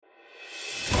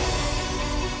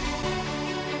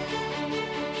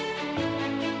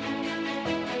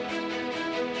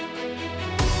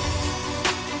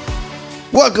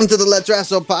Welcome to the Let's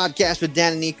Wrestle podcast with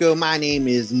Dan and Nico. My name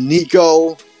is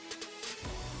Nico.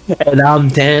 And I'm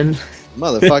Dan.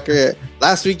 Motherfucker.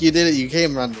 Last week you did it. You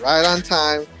came right on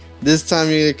time. This time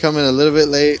you're coming a little bit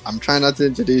late. I'm trying not to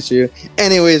introduce you.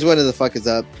 Anyways, what the fuck is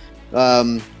up?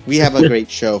 We have a great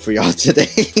show for y'all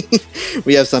today.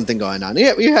 We have something going on.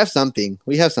 Yeah, we have something.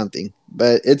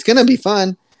 But it's going to be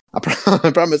fun.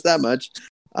 I promise that much.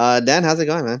 Dan, how's it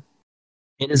going, man?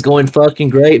 It is going fucking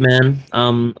great, man.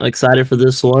 I'm excited for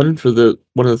this one, for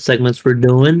one of the segments we're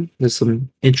doing. There's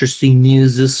some interesting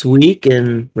news this week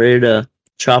and ready to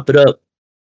chop it up.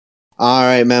 All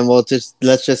right, man. Well,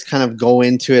 let's just kind of go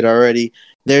into it already.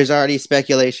 There's already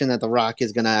speculation that The Rock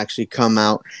is going to actually come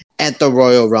out at the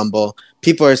Royal Rumble.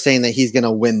 People are saying that he's going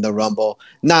to win the Rumble.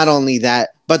 Not only that,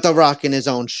 but The Rock in his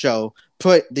own show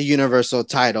put the Universal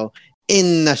title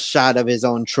in the shot of his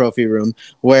own trophy room,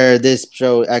 where this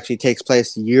show actually takes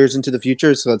place years into the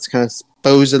future. So it's kind of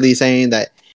supposedly saying that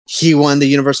he won the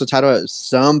Universal title at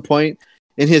some point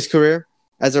in his career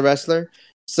as a wrestler.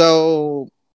 So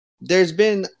there's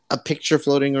been a picture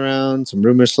floating around, some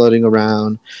rumors floating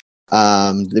around.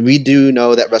 We do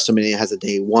know that WrestleMania has a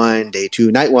day 1, day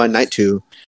 2, night 1, night 2.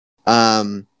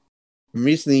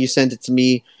 Recently you sent it to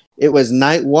me. It was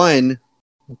night 1,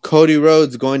 Cody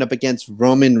Rhodes going up against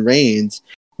Roman Reigns.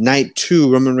 Night 2,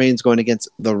 Roman Reigns going against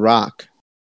The Rock.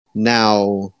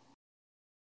 Now,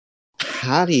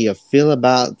 how do you feel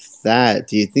about that?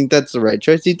 Do you think that's the right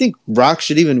choice? Do you think Rock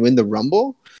should even win the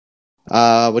Rumble?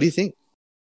 What do you think?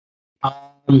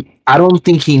 I don't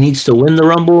think he needs to win the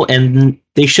Rumble, and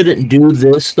they shouldn't do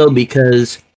this, though,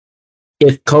 because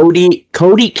if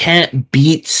Cody can't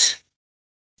beat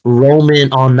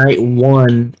Roman on night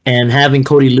 1, and having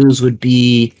Cody lose would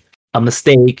be a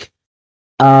mistake.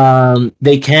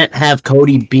 They can't have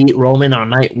Cody beat Roman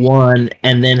on night 1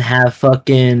 and then have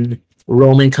fucking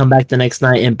Roman come back the next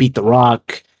night and beat The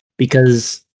Rock,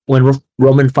 because when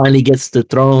Roman finally gets the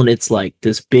throne, it's like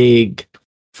this big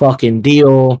fucking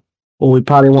deal. Well, we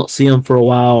probably won't see him for a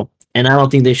while, and I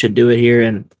don't think they should do it here,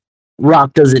 and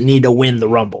Rock doesn't need to win the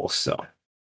Rumble, so.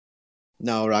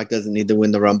 No, Rock doesn't need to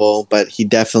win the Rumble, but he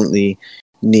definitely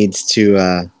needs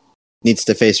to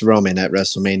face Roman at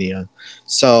WrestleMania.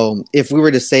 So if we were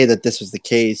to say that this was the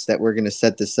case, that we're going to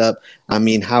set this up, I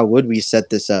mean, how would we set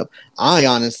this up? I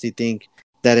honestly think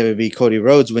that it would be Cody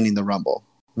Rhodes winning the Rumble.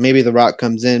 Maybe The Rock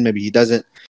comes in, maybe he doesn't.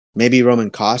 Maybe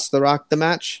Roman costs The Rock the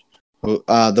match,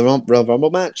 the Rumble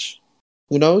match.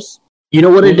 Who knows? You know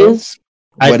what it is?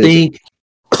 I think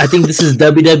this is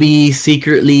WWE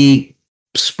secretly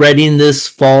spreading this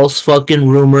false fucking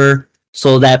rumor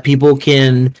so that people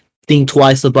can think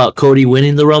twice about Cody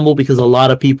winning the Rumble, because a lot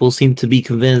of people seem to be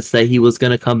convinced that he was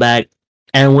going to come back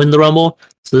and win the Rumble.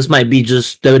 So this might be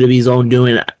just WWE's own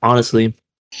doing, honestly.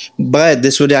 But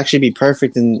this would actually be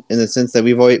perfect in the sense that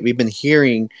we've been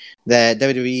hearing that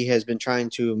WWE has been trying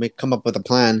to come up with a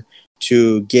plan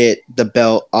to get the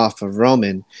belt off of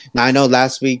Roman. Now, I know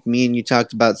last week me and you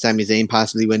talked about Sami Zayn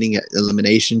possibly winning at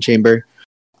Elimination Chamber,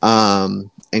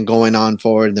 and going on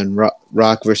forward, then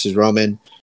Rock versus Roman.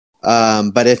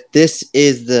 But if this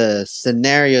is the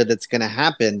scenario that's going to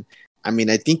happen, I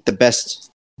mean, I think the best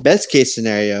case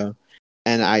scenario,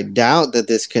 and I doubt that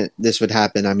this would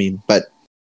happen. I mean, but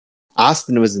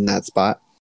Austin was in that spot.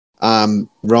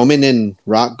 Roman and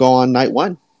Rock go on night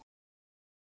 1.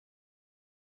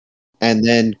 And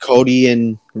then Cody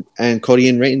and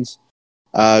Reigns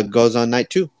goes on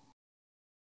night 2.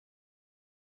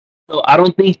 So I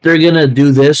don't think they're gonna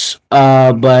do this.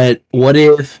 But what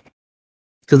if?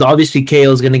 Because obviously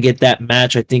KO is gonna get that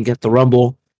match, I think, at the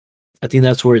Rumble. I think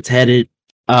that's where it's headed.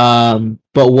 But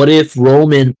what if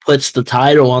Roman puts the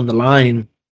title on the line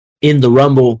in the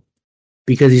Rumble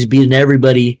because he's beating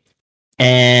everybody,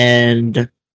 and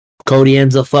Cody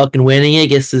ends up fucking winning it,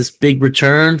 gets this big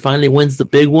return, finally wins the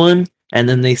big one, and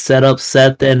then they set up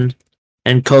Seth and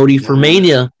Cody for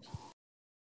Mania.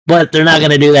 But they're not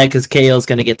going to do that because KO is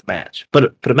going to get the match.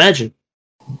 But imagine.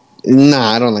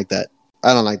 Nah, I don't like that.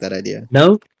 I don't like that idea.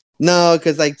 No? No,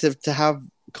 because like to have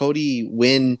Cody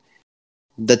win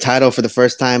the title for the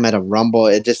first time at a Rumble,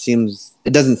 it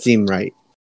doesn't seem right.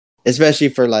 Especially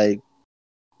for like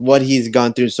what he's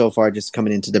gone through so far just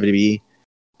coming into WWE.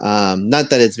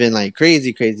 Not that it's been like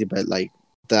crazy, but like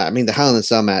the Hell in a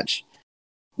Cell match,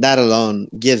 that alone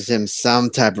gives him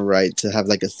some type of right to have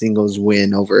like a singles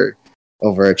win over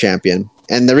a champion.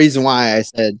 And the reason why I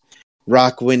said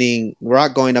Rock going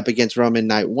up against Roman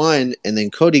night 1 and then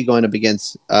Cody going up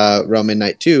against Roman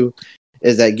night 2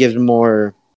 is that gives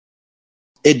more.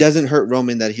 It doesn't hurt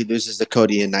Roman that he loses to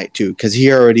Cody in night 2, because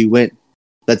he already went,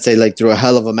 let's say, like through a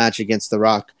hell of a match against The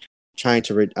Rock, trying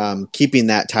to keeping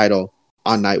that title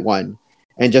on night 1.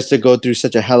 and just to go through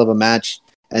such a hell of a match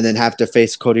and then have to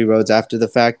face Cody Rhodes after the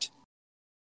fact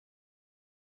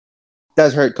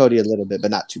does hurt Cody a little bit,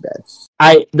 but not too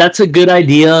bad. That's a good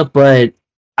idea, but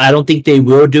I don't think they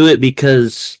will do it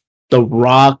because The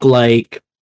Rock, like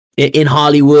in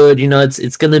Hollywood,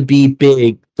 it's gonna be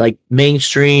big, like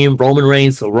mainstream. Roman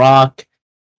Reigns, The Rock.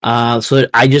 So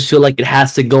I just feel like it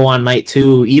has to go on night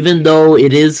 2, even though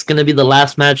it is gonna be the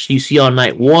last match you see on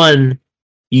night 1.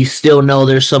 You still know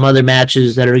there's some other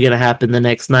matches that are gonna happen the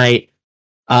next night.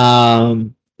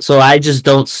 So I just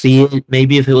don't see it.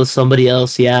 Maybe if it was somebody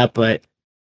else, yeah, but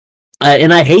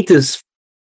and I hate this.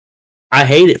 I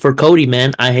hate it for Cody,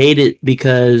 man. I hate it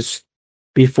because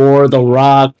before The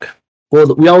Rock,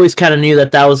 well, we always kind of knew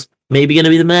that was maybe going to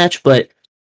be the match, but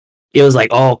it was like,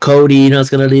 oh, Cody, it's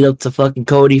going to lead up to fucking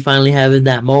Cody finally having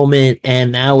that moment.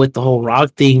 And now with the whole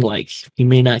Rock thing, like, he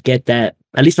may not get that,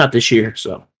 at least not this year.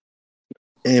 So,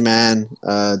 hey, man,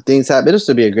 things happen. It'll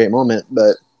still be a great moment,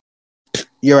 but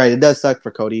you're right. It does suck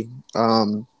for Cody.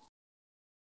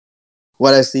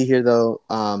 What I see here, though,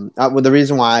 well, the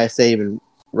reason why I say even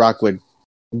Rock would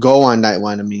go on night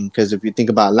 1, I mean, because if you think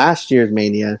about last year's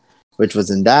Mania, which was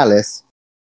in Dallas,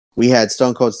 we had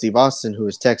Stone Cold Steve Austin, who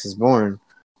was Texas-born,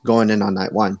 going in on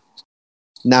night 1.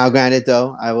 Now, granted,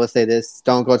 though, I will say this,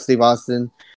 Stone Cold Steve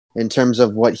Austin, in terms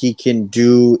of what he can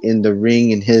do in the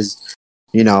ring and his,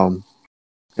 I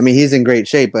mean, he's in great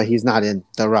shape, but he's not in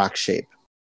The Rock shape.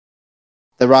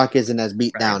 The Rock isn't as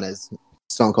beat down as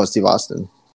Stone Cold Steve Austin.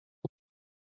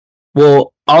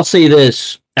 Well, I'll say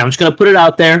this. I'm just going to put it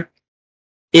out there.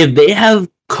 If they have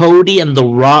Cody and The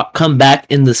Rock come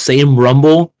back in the same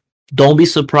Rumble, don't be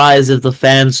surprised if the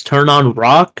fans turn on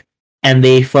Rock and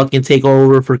they fucking take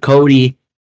over for Cody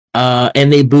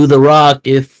and they boo The Rock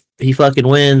if he fucking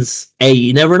wins. Hey,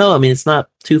 you never know. I mean, it's not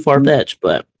too far-fetched,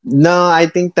 but... No, I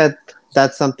think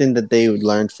that's something that they would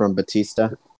learn from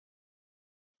Batista.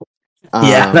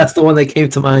 Yeah, that's the one that came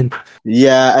to mind.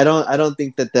 Yeah, I don't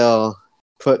think that they'll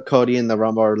put Cody in the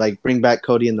Rumble or like bring back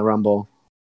Cody in the Rumble.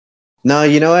 No,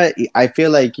 you know what? I feel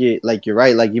like you're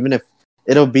right. Like even if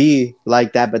it'll be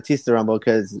like that Batista Rumble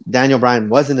because Daniel Bryan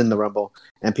wasn't in the Rumble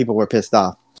and people were pissed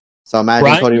off. So imagine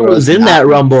Bryan Cody was in that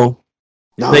Rumble.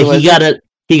 No, but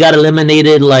he got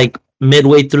eliminated like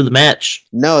midway through the match.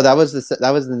 No, that was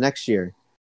the next year.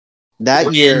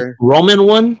 That year Roman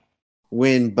won?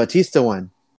 When Batista won.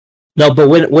 No, but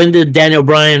when did Daniel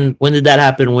Bryan? When did that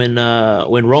happen? When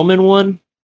Roman won?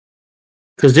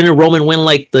 Because didn't Roman win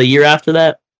like the year after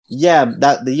that? Yeah,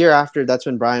 the year after, that's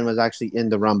when Bryan was actually in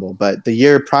the Rumble. But the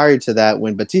year prior to that,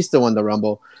 when Batista won the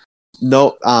Rumble,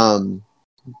 no,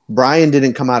 Bryan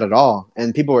didn't come out at all,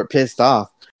 and people were pissed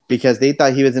off because they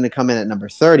thought he was going to come in at number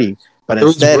 30, but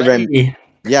instead, Rey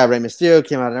Mysterio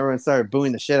came out, and everyone started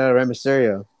booing the shit out of Rey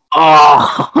Mysterio.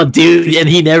 Oh, dude, and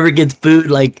he never gets booed.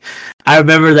 Like, I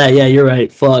remember that. Yeah, you're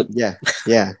right. Fuck. Yeah.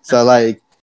 So, like,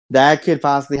 that could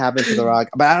possibly happen to The Rock.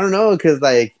 But I don't know, because,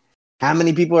 like, how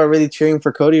many people are really cheering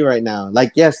for Cody right now?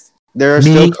 Like, yes, there are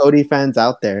still Cody fans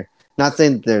out there. Not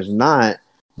saying that there's not,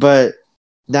 but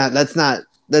let's not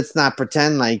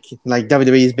pretend like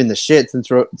WWE's been the shit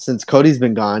since Cody's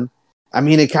been gone. I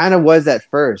mean, it kind of was at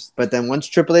first, but then once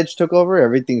Triple H took over,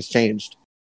 everything's changed.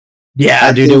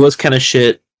 Yeah, dude, it was kind of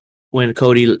shit when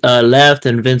Cody left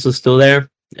and Vince was still there.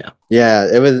 Yeah,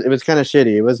 it was kind of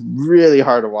shitty. It was really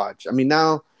hard to watch. I mean,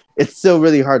 now it's still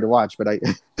really hard to watch, but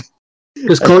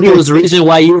because Cody was the reason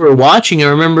why you were watching. I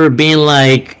remember being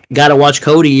like, "Gotta watch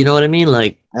Cody." You know what I mean?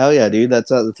 Like, hell yeah, dude. That's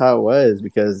how it was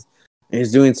because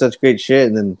he's doing such great shit,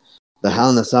 and then the Hell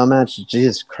in a Cell match.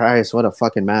 Jesus Christ, what a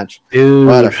fucking match! Dude.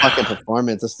 What a fucking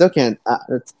performance. I still can't.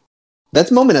 That's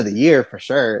moment of the year for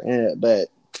sure. But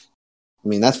I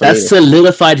mean, that's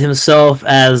solidified himself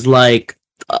as like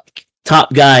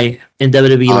top guy in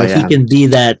WWE. He can be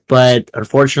that, but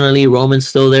unfortunately, Roman's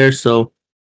still there, so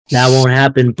that won't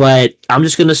happen. But I'm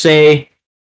just gonna say,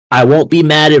 I won't be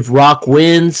mad if Rock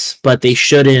wins, but they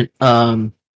shouldn't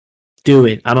do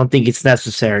it. I don't think it's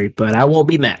necessary, but I won't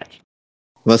be mad.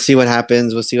 We'll see what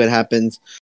happens. We'll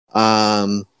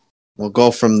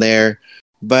go from there.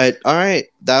 But all right,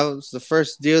 that was the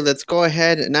first deal. Let's go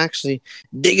ahead and actually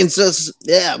dig into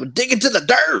the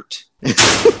dirt.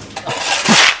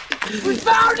 We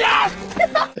found it!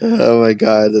 Oh my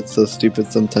god, that's so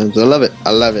stupid sometimes. I love it.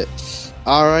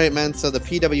 All right, man. So the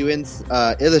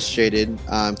PWN Illustrated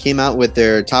came out with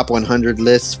their top 100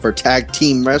 lists for tag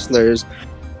team wrestlers,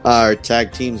 or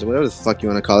tag teams, whatever the fuck you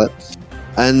want to call it.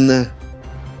 And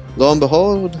lo and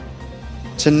behold,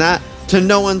 to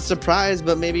no one's surprise,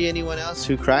 but maybe anyone else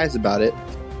who cries about it,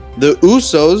 the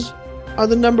Usos are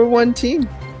the number one team.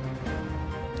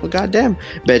 Well, goddamn.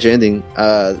 Bet you anything.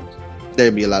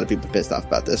 there'd be a lot of people pissed off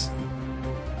about this.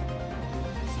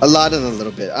 A lot and a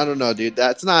little bit. I don't know, dude.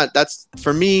 That's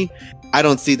for me. I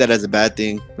don't see that as a bad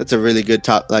thing. That's a really good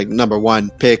top, like, number one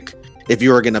pick if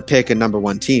you were gonna pick a number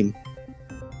one team.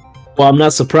 Well, I'm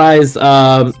not surprised.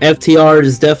 FTR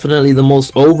is definitely the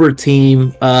most over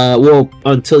team.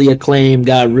 Until the Acclaim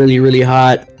got really, really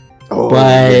hot. Oh,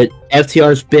 but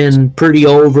FTR's been pretty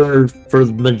over for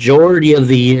the majority of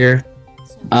the year.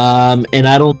 And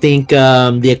I don't think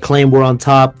the Acclaim were on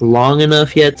top long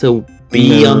enough yet to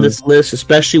be on this list,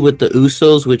 especially with the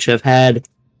Usos, which have had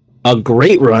a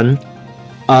great run.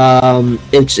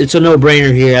 It's a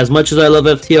no-brainer here. As much as I love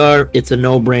FTR, it's a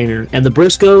no-brainer. And the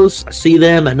Briscoes, I see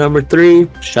them at number 3.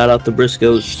 Shout out the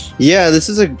Briscoes. Yeah, this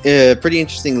is a pretty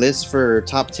interesting list for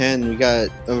top 10. We got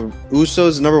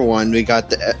Usos number 1. We got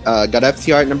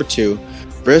FTR at number 2.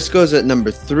 Briscoes at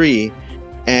number 3.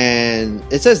 And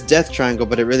it says Death Triangle,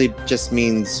 but it really just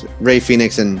means Rey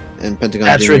Fenix and Pentagon.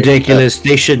 That's Jr. Ridiculous.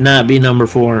 They should not be number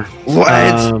 4.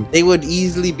 What? They would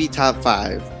easily be top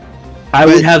 5. I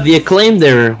would have the Acclaim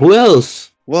there. Who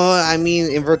else? Well, I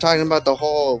mean, if we're talking about the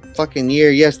whole fucking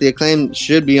year, yes, the Acclaim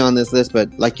should be on this list,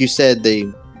 but like you said, they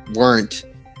weren't.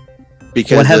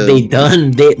 Because what have they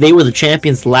done? They were the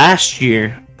champions last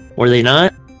year, were they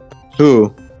not?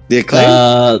 Who? The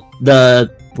Acclaim?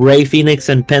 The Rey Fenix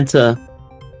and Penta.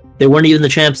 They weren't even the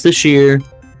champs this year.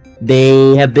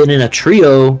 They have been in a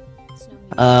trio,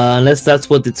 unless that's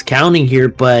what it's counting here.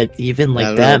 But even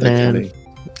like that, man.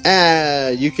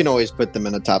 You can always put them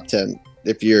in a top 10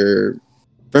 if you're,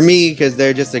 for me, because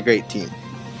they're just a great team.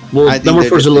 Well, number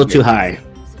 4 is a little too high.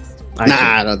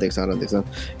 I don't think so.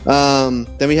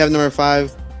 Then we have number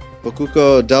 5,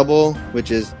 Bokuko Double, which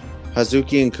is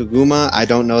Hazuki and Koguma. I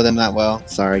don't know them that well.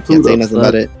 Sorry, can't say nothing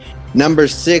about it. Number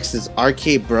 6 is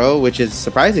RK Bro, which is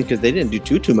surprising because they didn't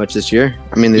do too much this year.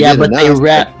 I mean, they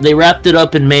wrapped it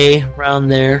up in May, around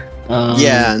there.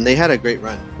 Yeah, and they had a great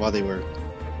run while they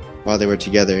were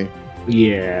together.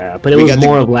 Yeah, but it was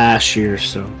more of last year,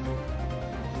 so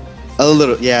a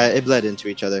little. Yeah, it bled into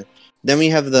each other. Then we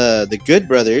have the Good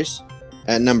Brothers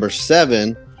at number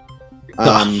 7.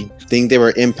 Think they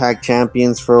were Impact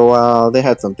champions for a while. They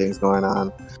had some things going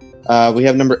on. We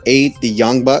have number 8, the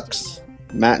Young Bucks.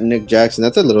 Matt and Nick Jackson.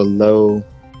 That's a little low.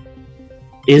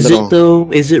 Is it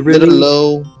though? Is it really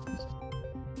low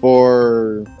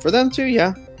for them too?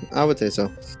 Yeah, I would say so.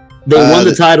 They won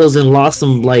the titles and lost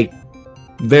them like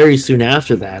very soon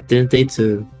after that, didn't they?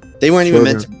 They weren't even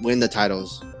meant to win the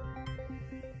titles.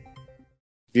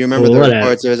 If you remember the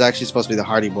reports, it was actually supposed to be the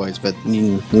Hardy Boys, but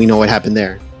we know what happened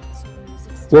there.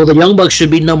 Well, the Young Bucks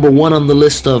should be number 1 on the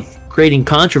list of creating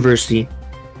controversy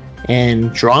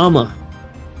and drama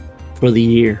for the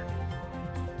year.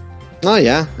 Oh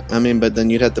yeah, I mean, but then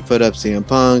you'd have to put up CM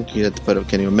Punk, you'd have to put up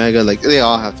Kenny Omega, like they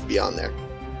all have to be on there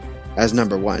as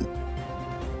number 1.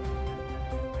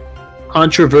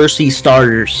 Controversy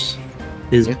starters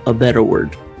is a better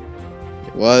word.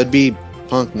 Well, it'd be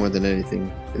Punk more than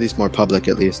anything, at least more public,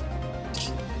 at least.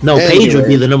 No, Paige would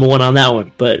be the number 1 on that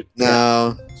one, but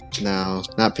no,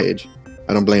 not Paige.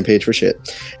 I don't blame Paige for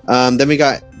shit. Then we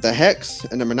got the Hex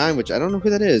at number 9, which I don't know who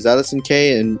that is. Allison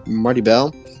Kay and Marty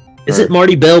Bell. Is it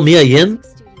Marty Bell, Mia Yim?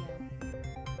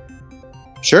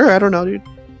 Sure, I don't know, dude.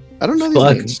 I don't know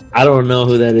these names. I don't know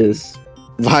who that is.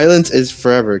 Violence is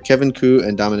Forever. Kevin Koo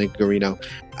and Dominic Greeny.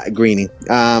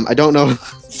 I don't know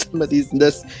some of these.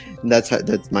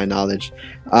 That's my knowledge.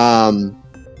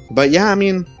 But yeah, I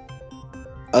mean,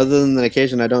 other than the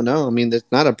occasion, I don't know. I mean, it's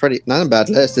not a bad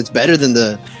list. It's better than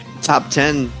the top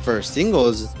 10 for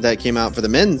singles that came out for the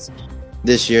men's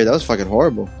this year. That was fucking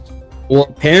horrible. Well,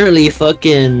 apparently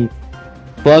fucking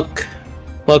fuck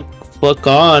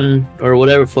on or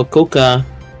whatever, Fukuoka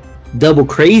Double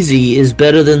Crazy is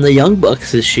better than the Young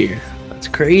Bucks this year. That's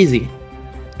crazy.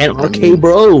 And RK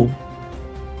Bro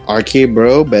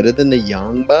better than the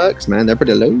Young Bucks, man. They're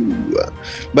pretty low.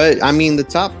 But I mean, the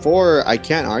top 4 I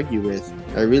can't argue with.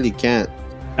 I really can't.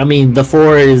 I mean, the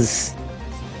 4 is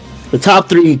the top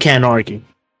 3 you can't argue.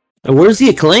 And where's the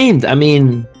Acclaimed? I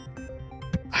mean,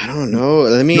 I don't know.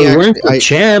 They weren't the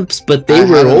champs, but they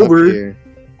were over.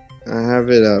 I have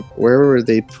it up. Where were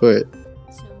they put?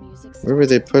 Where were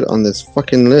they put on this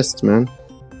fucking list, man?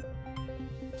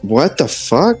 What the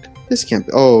fuck? This can't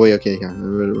be. Oh wait, okay, yeah, I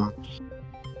read it wrong.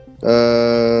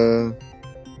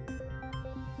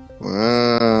 Wow,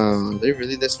 are they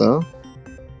really this low?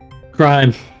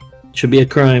 Crime. Should be a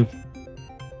crime.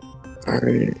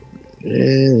 Alright,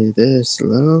 really this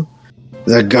low?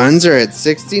 The Guns are at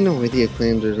 60? No way the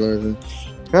Acclaimed are lower than...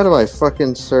 How do I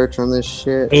fucking search on this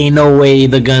shit? Ain't no way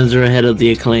the Guns are ahead of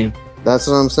the Acclaim. That's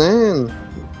what I'm saying.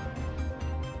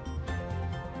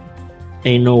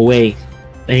 Ain't no way.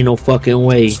 Ain't no fucking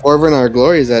way. Swerve in Our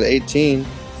Glory is at 18.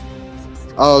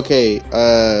 Oh, okay.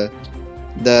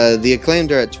 The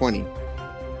Acclaimed are at 20.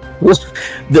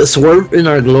 The Swerve in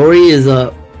Our Glory is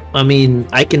I mean,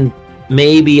 I can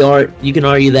you can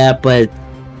argue that, but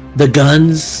the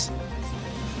Guns.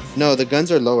 No, the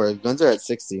Guns are lower. Guns are at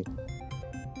 60.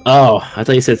 Oh, I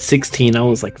thought you said 16. I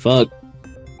was like, fuck.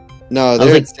 No,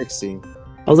 they're at 60.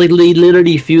 I was like, they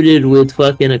literally feuded with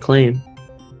fucking Acclaim.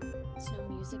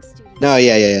 No,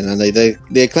 yeah. No,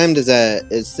 the Acclaimed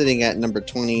is sitting at number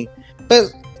 20. But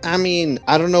I mean,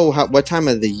 I don't know what time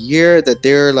of the year that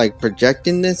they're like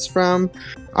projecting this from.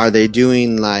 Are they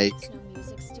doing like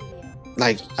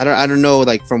I don't know,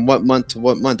 like from what month to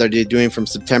what month? Are they doing from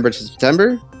September to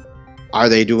September? Are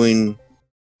they doing,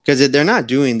 because they're not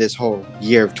doing this whole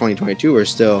year of 2022. We're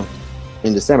still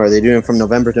in December. Are they doing from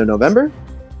November to November?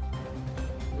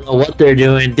 I don't know what they're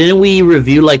doing. Didn't we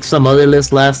review like some other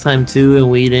list last time too,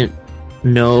 and we didn't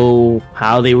know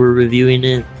how they were reviewing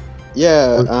it?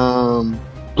 Yeah.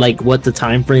 Like what the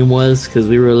time frame was, because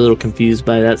we were a little confused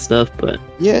by that stuff. But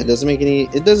yeah, it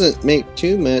doesn't make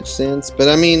too much sense. But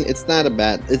I mean, it's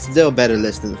still a better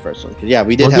list than the first one. Yeah,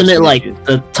 we did. Wasn't it like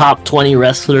the top 20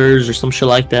 wrestlers or some shit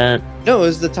like that? No, it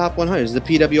was the top 100. It's the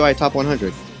PWI top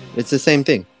 100. It's the same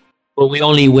thing. But we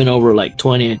only went over like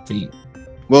 20, I think.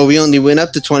 Well, we only went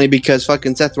up to 20 because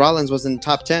fucking Seth Rollins was in the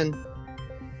top 10.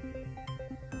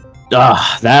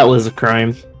 That was a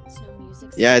crime.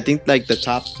 Yeah, I think like the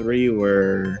top 3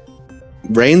 were...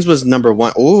 Reigns was number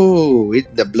 1. Ooh,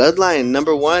 the Bloodline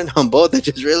number 1 on both. I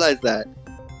just realized that.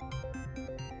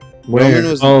 Where?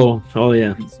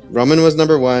 Yeah. Roman was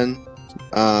number 1.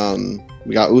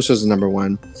 We got Usos number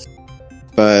 1.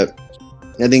 But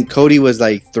I think Cody was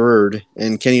like 3rd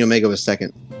and Kenny Omega was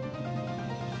 2nd.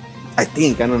 I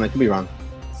think. I don't know. I could be wrong.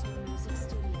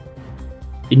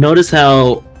 You notice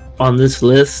how on this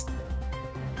list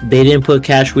they didn't put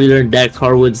Cash Wheeler and Dax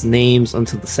Harwood's names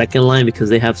onto the second line because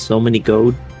they have so many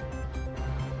gold.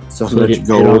 So much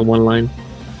gold on one line.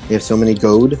 They have so many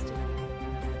gold.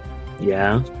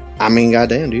 Yeah. I mean,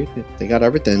 goddamn, dude. They got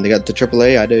everything. They got the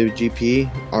AAA,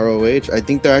 IWGP, ROH. I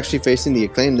think they're actually facing the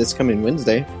Acclaim this coming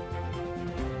Wednesday.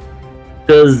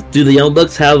 Do the Young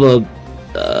Bucks have a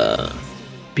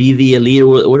Be the Elite?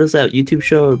 What is that YouTube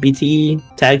show or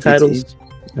BTE tag titles?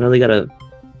 I know they got a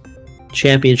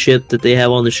championship that they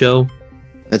have on the show.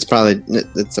 It's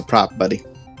a prop, buddy.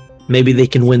 Maybe they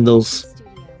can win those.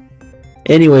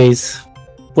 Anyways,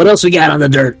 what else we got on the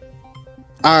dirt?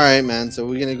 All right, man. So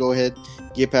we're gonna go ahead,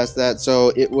 get past that.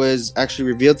 So it was actually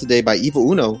revealed today by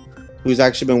Evil Uno, who's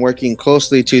actually been working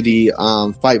closely to the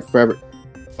Fight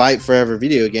Forever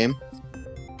video game,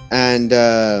 and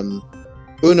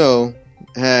Uno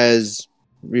has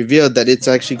revealed that it's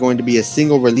actually going to be a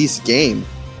single release game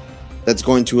that's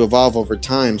going to evolve over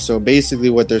time. So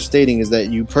basically what they're stating is that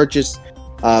you purchase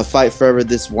Fight Forever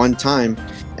this one time,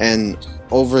 and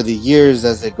over the years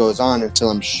as it goes on, until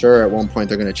I'm sure at one point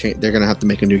they're going to have to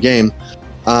make a new game,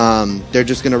 they're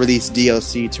just going to release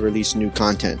DLC to release new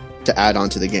content to add on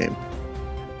to the game.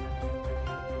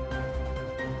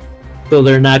 So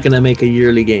they're not going to make a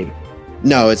yearly game?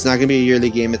 No, it's not going to be a yearly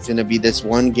game. It's going to be this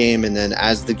one game, and then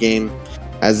as the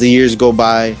years go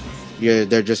by,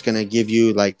 they're just gonna give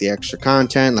you like the extra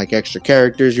content, like extra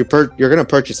characters. You're gonna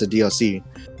purchase a DLC,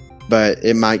 but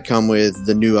it might come with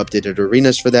the new updated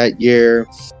arenas for that year,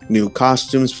 new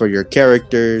costumes for your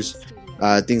characters,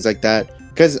 things like that.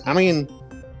 Because I mean,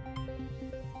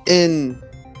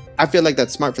 I feel like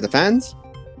that's smart for the fans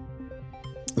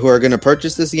who are gonna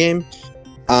purchase this game,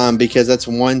 because that's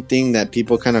one thing that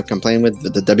people kind of complain with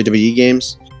the WWE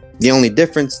games. The only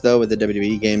difference, though, with the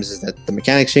WWE games is that the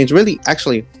mechanics change. Really,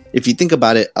 actually, if you think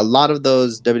about it, a lot of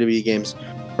those WWE games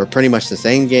were pretty much the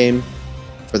same game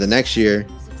for the next year,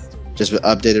 just with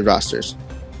updated rosters.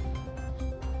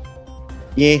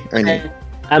 Yeah, or no?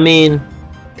 I mean,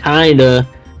 kinda.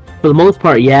 For the most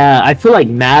part, yeah. I feel like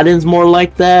Madden's more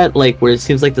like that, like where it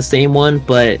seems like the same one,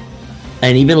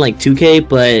 and even like 2K,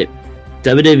 but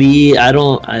WWE,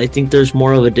 I think there's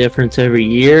more of a difference every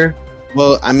year.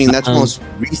 Well, I mean, that's most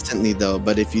recently, though.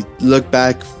 But if you look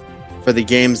back for the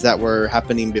games that were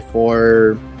happening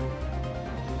before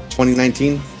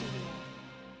 2019,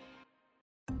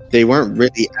 they weren't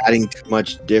really adding too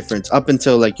much difference up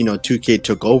until 2K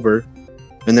took over.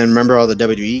 And then remember all the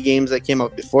WWE games that came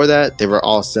out before that? They were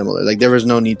all similar. Like, there was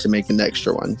no need to make an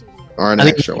extra one or an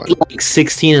extra one. Like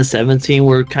 16 and 17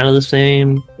 were kind of the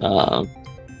same.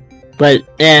 But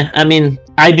I mean,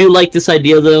 I do like this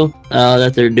idea though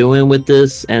that they're doing with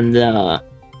this, and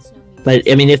but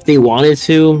I mean, if they wanted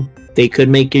to, they could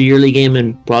make a yearly game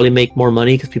and probably make more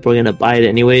money because people are gonna buy it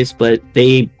anyways. But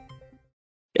they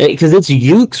Because it's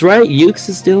Ukes, right? Ukes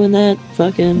is doing that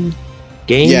fucking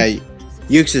game. Yeah,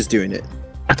 Ukes is doing it.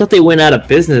 I thought they went out of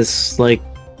business like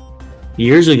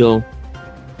years ago.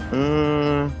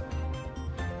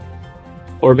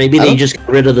 Or maybe they just got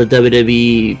rid of the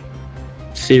WWE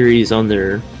series on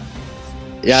their.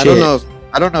 Yeah, shit.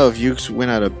 I don't know if Ukes went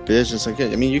out of business. I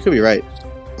mean, you could be right.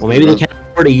 Well, maybe they can't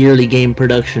afford a yearly game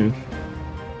production.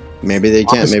 Maybe they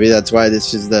can't. Maybe that's why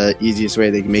this is the easiest way.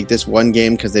 They can make this one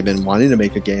game because they've been wanting to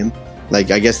make a game.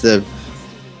 Like, I guess the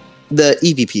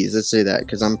EVPs, let's say that,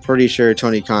 because I'm pretty sure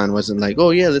Tony Khan wasn't like, oh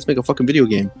yeah, let's make a fucking video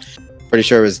game. Pretty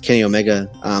sure it was Kenny Omega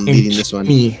leading this one.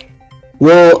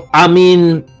 Well, I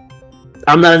mean,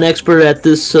 I'm not an expert at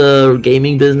this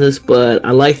gaming business, but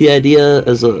I like the idea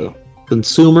as a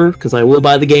consumer because I will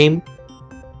buy the game.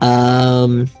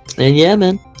 And yeah,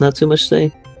 man, not too much to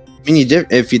say. I mean,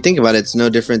 if you think about it, it's no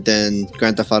different than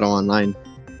Grand Theft Auto Online.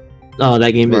 Oh, that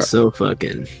game is so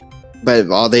fucking. But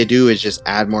all they do is just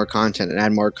add more content and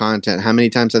add more content. How many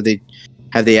times have they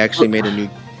actually made a new?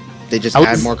 They just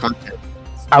add more content.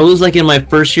 I was like in my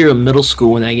first year of middle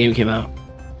school when that game came out.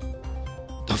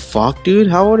 The fuck, dude?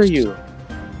 How old are you?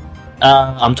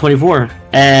 I'm 24,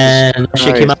 and that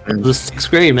shit came out in the 6th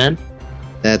grade, man.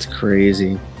 That's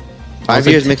crazy. 5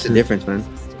 years makes a difference, man.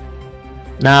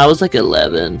 Nah, I was like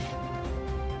 11.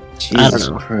 Jesus I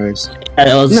don't know. Christ.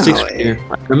 I was 6th grade.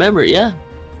 I remember, yeah.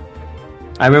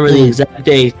 I remember the exact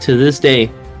day to this day.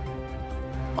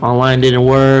 Online didn't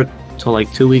work until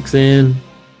like 2 weeks in.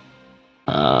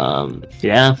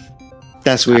 Yeah.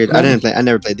 That's weird. I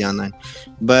never played the online.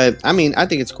 But I mean, I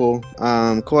think it's cool.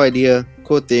 Cool idea,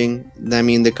 cool thing. I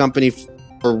mean, the company,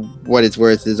 for what it's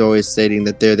worth, is always stating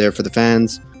that they're there for the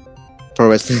fans. Pro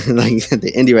wrestling, like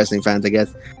the indie wrestling fans, I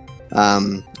guess. I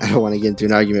don't want to get into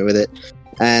an argument with it.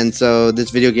 And so this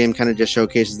video game kind of just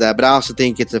showcases that. But I also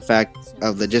think it's a fact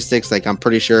of logistics. Like, I'm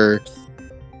pretty sure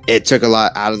it took a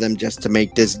lot out of them just to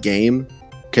make this game.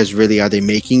 Because really, are they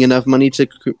making enough money to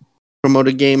promote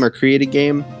a game or create a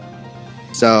game?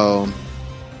 So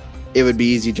it would be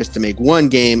easy just to make one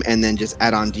game and then just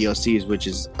add on DLCs, which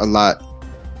is a lot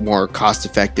more cost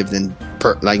effective than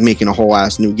like making a whole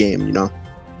ass new game, you know?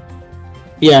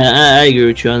 Yeah, I agree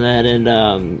with you on that.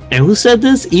 And who said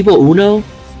this? Evil Uno?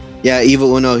 Yeah,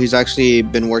 Evil Uno. He's actually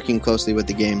been working closely with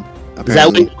the game. Apparently. Is that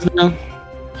what it is now?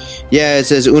 Yeah, it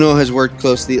says Uno has worked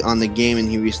closely on the game, and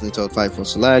he recently told Fightful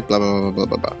Select, blah, blah, blah, blah,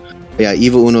 blah, blah. But yeah,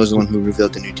 Evil Uno is the one who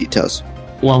revealed the new details.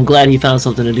 Well, I'm glad he found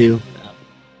something to do.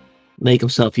 Make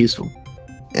himself useful.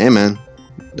 Hey, man.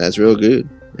 That's real good.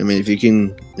 I mean, if you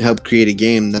can help create a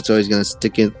game, that's always going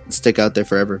to stick out there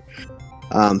forever.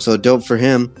 So dope for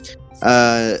him.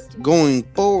 Going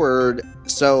forward,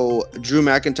 so Drew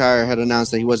McIntyre had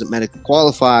announced that he wasn't medically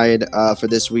qualified for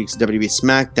this week's WWE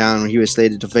SmackDown, where he was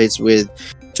slated to face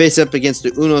up against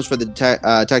the Unos for the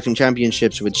tag team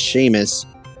championships with Sheamus.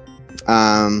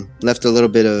 Left a little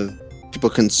bit of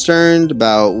people concerned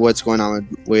about what's going on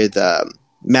with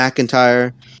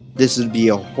McIntyre. This would be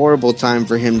a horrible time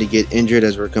for him to get injured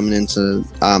as we're coming into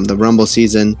the Rumble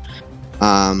season.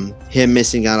 Him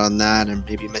missing out on that and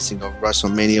maybe missing a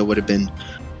WrestleMania would have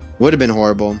been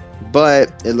horrible.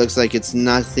 But it looks like it's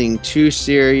nothing too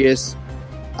serious.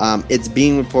 It's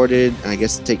being reported, and I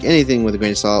guess take anything with a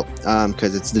grain of salt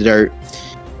because it's the dirt.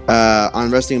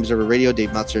 On Wrestling Observer Radio,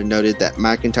 Dave Meltzer noted that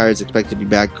McIntyre is expected to be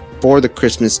back for the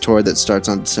Christmas tour that starts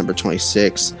on December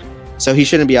 26th. So he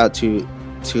shouldn't be out too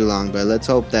long, but let's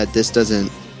hope that this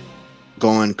doesn't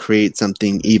go and create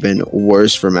something even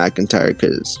worse for McIntyre,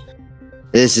 because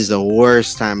this is the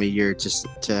worst time of year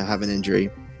to have an injury.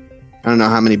 I don't know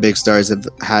how many big stars have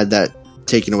had that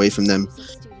taken away from them.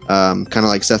 Kind of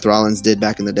like Seth Rollins did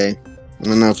back in the day. I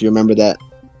don't know if you remember that.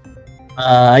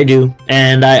 I do,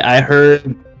 and I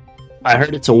heard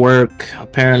it's a work.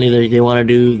 Apparently, they want to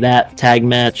do that tag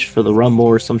match for the Rumble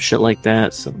or some shit like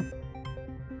that. So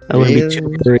that wouldn't be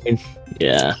too great.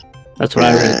 Yeah, that's what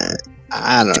I read.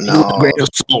 I don't know. Great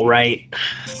soul, right?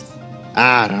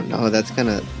 I don't know. That's kind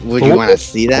of. Would you want to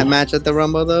see that match at the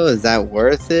Rumble though? Is that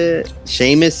worth it?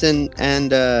 Sheamus and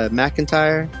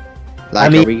McIntyre. Like, I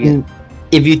mean,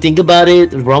 if you think about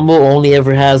it, Rumble only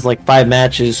ever has like 5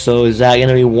 matches. So is that going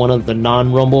to be one of the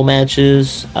non-Rumble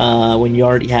matches when you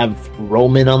already have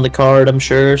Roman on the card? I'm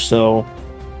sure. So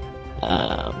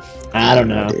I don't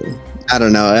know. I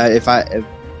don't know.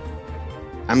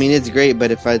 I mean, it's great,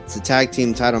 but if it's a tag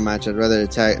team title match, I'd rather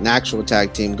an actual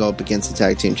tag team go up against the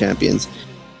tag team champions.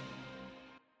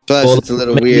 Plus, it's a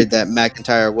little weird that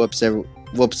McIntyre whoops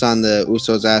on the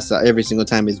Usos' ass every single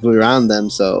time he's around them,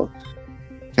 so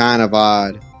kind of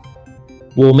odd.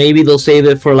 Well, maybe they'll save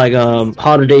it for like a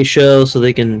holiday show so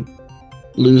they can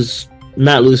lose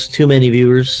not lose too many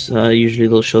viewers. Usually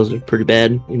those shows are pretty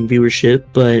bad in viewership,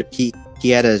 but he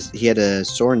had a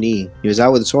sore knee. He was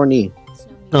out with a sore knee.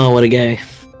 Oh, what a guy!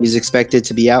 He's expected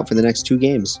to be out for the next 2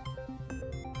 games.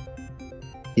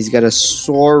 He's got a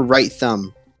sore right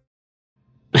thumb.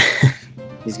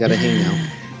 He's got a hang now.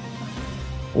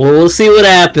 Well, we'll see what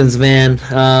happens, man.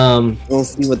 We'll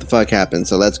see what the fuck happens.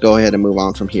 So let's go ahead and move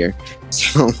on from here.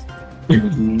 So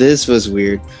this was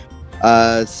weird.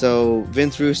 So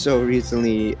Vince Russo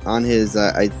recently on his,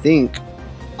 I think,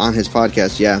 on his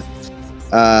podcast,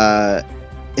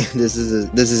 this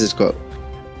is his quote.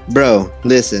 Bro,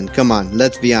 listen, come on,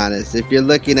 let's be honest. If you're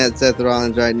looking at Seth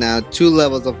Rollins right now, 2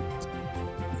 levels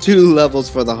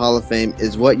for the Hall of Fame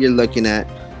is what you're looking at.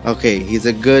 Okay, he's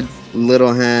a good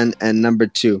little hand, and number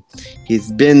 2,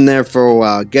 he's been there for a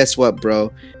while. Guess what,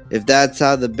 bro? If that's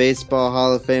how the Baseball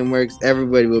Hall of Fame works,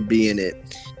 everybody will be in it.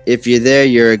 If you're there,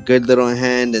 you're a good little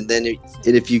hand, and then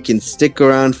if you can stick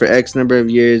around for X number of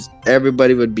years,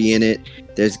 everybody would be in it.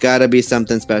 There's got to be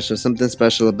something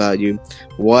special about you.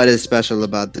 What is special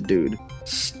about the dude?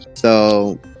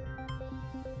 So,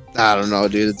 I don't know,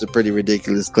 dude. It's a pretty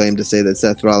ridiculous claim to say that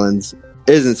Seth Rollins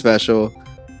isn't special,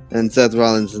 and Seth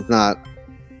Rollins is not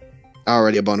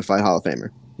already a bona fide Hall of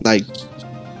Famer. Like,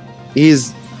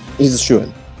 he's a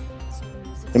shoo-in,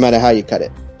 no matter how you cut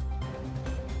it.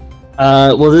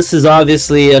 Well, this is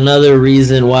obviously another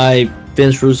reason why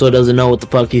Vince Russo doesn't know what the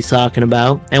fuck he's talking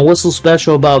about. And what's so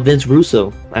special about Vince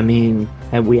Russo? I mean,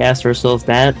 have we asked ourselves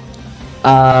that?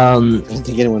 I don't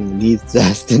think anyone needs to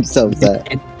ask themselves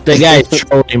that. The guy's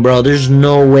trolling, bro. There's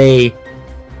no way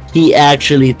he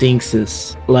actually thinks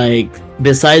this. Like,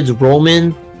 besides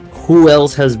Roman, who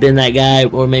else has been that guy?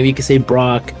 Or maybe you could say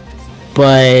Brock.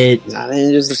 But I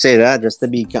mean, just to say that, just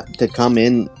to come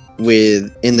in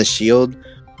the Shield,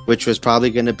 which was probably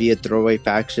going to be a throwaway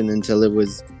faction until it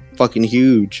was fucking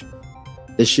huge.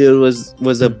 The Shield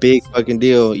was a big fucking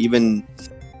deal, even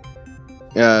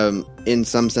in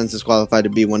some senses qualified to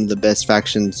be one of the best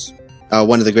factions,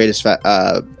 one of the greatest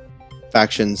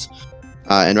factions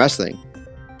in wrestling.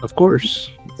 Of course.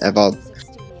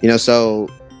 So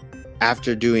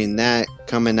after doing that,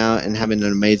 coming out and having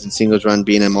an amazing singles run,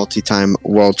 being a multi-time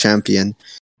world champion,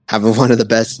 having one of the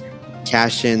best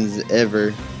cash-ins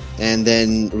ever, and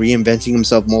then reinventing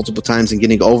himself multiple times and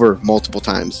getting over multiple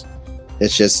times.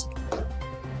 It's just,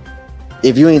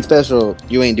 if you ain't special,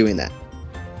 you ain't doing that.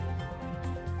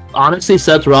 Honestly,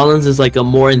 Seth Rollins is like a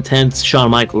more intense Shawn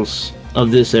Michaels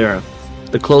of this era.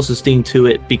 The closest thing to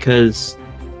it, because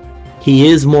he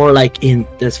is more like, in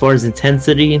as far as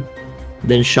intensity,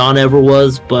 than Shawn ever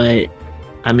was. But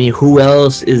I mean, who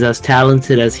else is as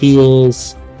talented as he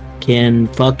is? Can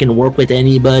fucking work with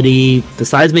anybody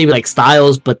besides maybe like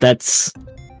Styles, but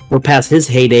we're past his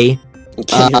heyday.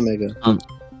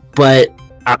 But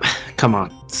come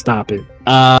on, stop it.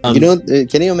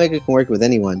 Kenny Omega can work with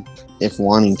anyone if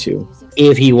wanting to.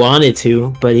 If he wanted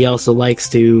to, but he also likes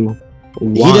to.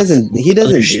 He doesn't do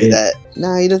that.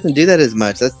 Nah, he doesn't do that as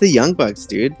much. That's the Young Bucks,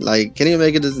 dude. Like, Kenny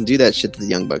Omega doesn't do that shit that the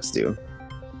Young Bucks do.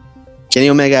 Kenny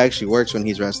Omega actually works when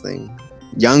he's wrestling.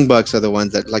 Young Bucks are the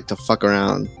ones that like to fuck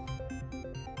around.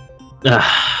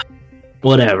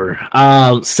 Whatever.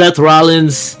 Seth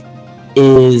Rollins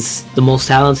is the most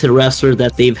talented wrestler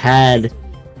that they've had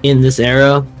in this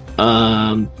era.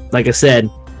 Like I said,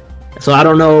 so I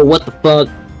don't know what the fuck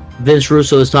Vince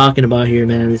Russo is talking about here,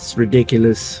 man. It's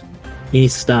ridiculous. He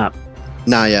needs to stop.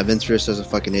 Nah, yeah, Vince Russo's a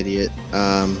fucking idiot.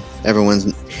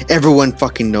 Everyone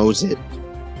fucking knows it.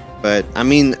 But I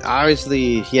mean,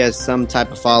 obviously he has some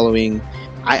type of following.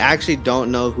 I actually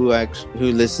don't know who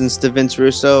listens to Vince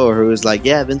Russo or who is like,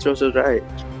 yeah, Vince Russo's right.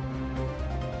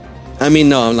 I mean,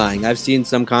 no, I'm lying. I've seen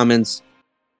some comments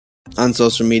on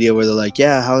social media where they're like,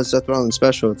 yeah, how is Seth Rollins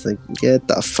special? It's like, get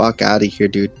the fuck out of here,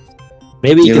 dude.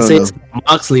 Maybe you can say it's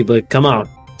Moxley, but come on.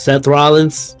 Seth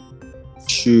Rollins?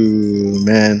 Shoo,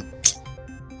 man.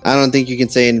 I don't think you can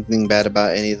say anything bad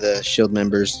about any of the Shield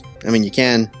members. I mean, you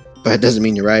can, but it doesn't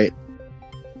mean you're right.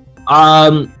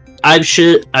 I've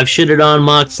shitted on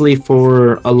Moxley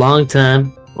for a long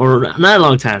time, or not a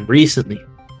long time, recently.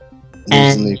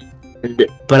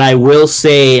 But I will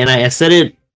say, and I said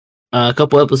it a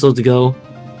couple episodes ago.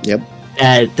 Yep.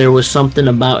 That there was something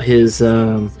about his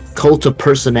cult of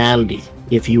personality,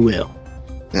 if you will.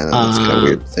 Yeah, that's kind of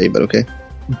weird to say, but okay.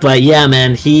 But yeah,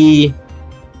 man, he's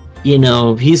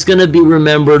gonna be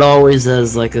remembered always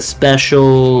as like a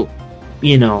special,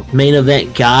 main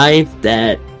event guy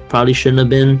that probably shouldn't have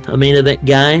been a main event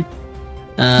guy.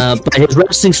 But his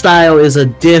wrestling style is a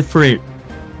different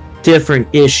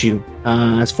issue.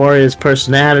 As far as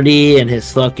personality and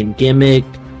his fucking gimmick,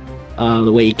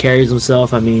 the way he carries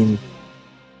himself, I mean,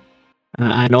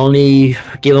 I'd only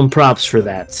give him props for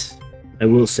that. I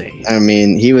will say. I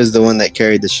mean, he was the one that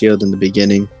carried the Shield in the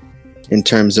beginning in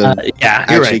terms of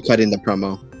actually cutting the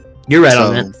promo. You're right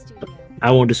on that. I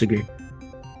won't disagree.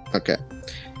 Okay.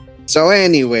 So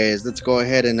anyways, let's go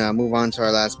ahead and move on to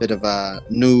our last bit of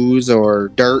news or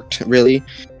dirt, really.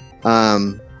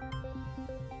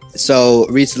 So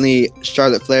recently,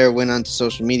 Charlotte Flair went onto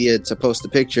social media to post a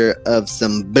picture of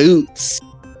some boots.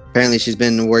 Apparently, she's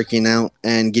been working out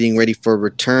and getting ready for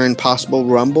return, possible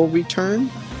Rumble return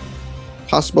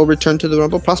to the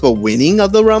Rumble, possible winning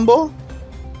of the Rumble.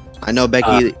 I know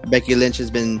Becky Lynch has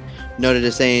been noted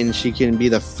as saying she can be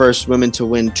the first woman to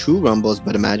win 2 Rumbles,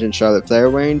 but imagine Charlotte Flair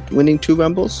winning 2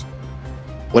 Rumbles.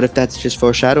 What if that's just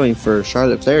foreshadowing for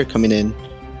Charlotte Flair coming in,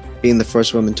 being the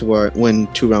first woman to win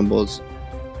 2 Rumbles?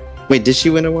 Wait, did she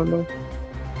win a Rumble?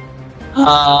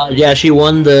 Yeah, she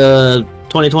won the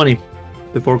 2020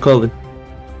 before COVID.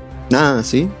 Nah,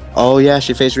 see? Oh yeah,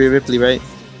 she faced Rhea Ripley, right?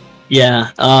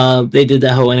 Yeah, they did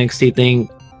that whole NXT thing,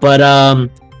 but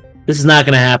this is not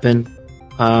gonna happen.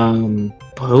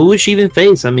 Who would she even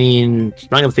face? I mean,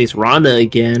 she's not gonna face Ronda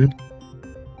again.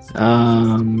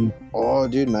 Oh,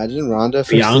 dude, imagine Ronda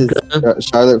versus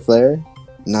Charlotte Flair.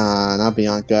 Nah, not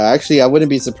Bianca. Actually, I wouldn't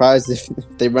be surprised if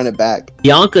they run it back.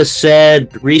 Bianca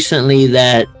said recently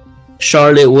that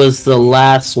Charlotte was the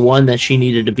last one that she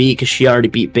needed to beat because she already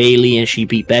beat Bayley and she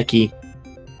beat Becky,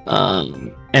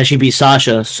 and she beat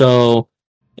Sasha. So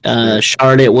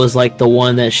Charlotte was like the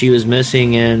one that she was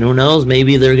missing, and who knows?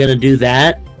 Maybe they're gonna do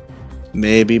that.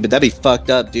 Maybe, but that'd be fucked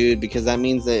up, dude, because that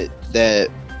means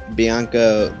that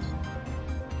Bianca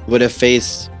would have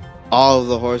faced all of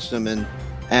the horsewomen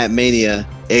at Mania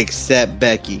except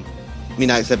Becky. I mean,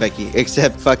 not except Becky,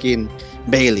 except fucking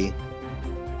Bayley.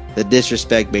 The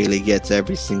disrespect Bayley gets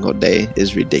every single day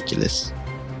is ridiculous.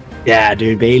 Yeah,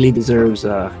 dude, Bayley deserves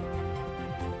an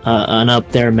up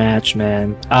there match,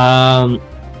 man.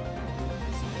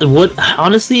 What?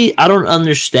 Honestly, I don't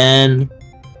understand.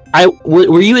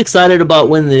 Were you excited about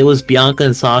when it was Bianca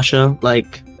and Sasha?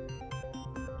 Like,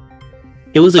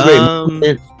 it was a great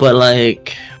moment, but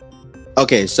like,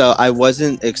 okay, so I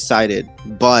wasn't excited,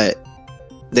 but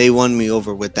they won me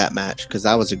over with that match because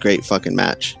that was a great fucking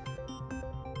match.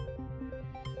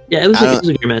 Yeah, it was a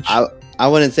great match. I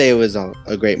wouldn't say it was a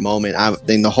great moment. I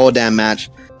think the whole damn match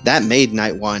that made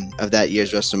night 1 of that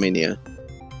year's WrestleMania.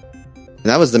 And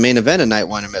that was the main event of night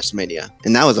 1 of WrestleMania,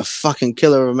 and that was a fucking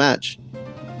killer of a match.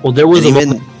 Well, there was a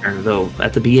moment there, though,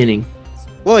 at the beginning.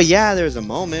 Well, yeah, there was a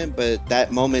moment, but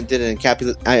that moment didn't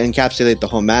encapsulate the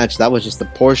whole match. That was just a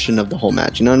portion of the whole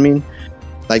match. You know what I mean?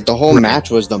 Like, the whole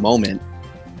match was the moment.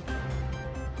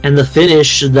 And the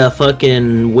finish, the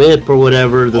fucking whip or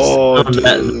whatever,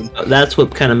 that's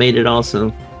what kind of made it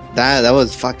also. That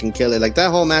was fucking killer. Like,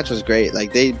 that whole match was great.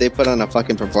 Like, they put on a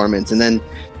fucking performance. And then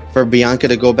for Bianca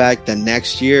to go back the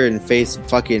next year and face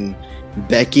fucking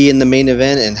Becky in the main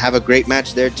event and have a great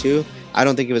match there too. I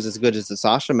don't think it was as good as the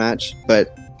Sasha match,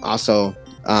 but also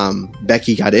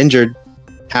Becky got injured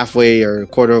halfway or a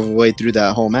quarter of the way through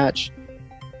that whole match.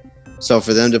 So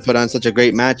for them to put on such a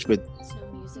great match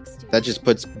that just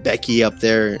puts Becky up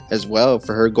there as well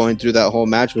for her going through that whole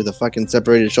match with a fucking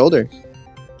separated shoulder.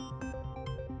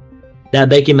 That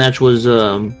Becky match was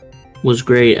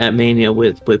great at Mania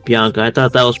with Bianca. I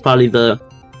thought that was probably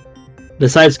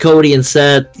besides Cody and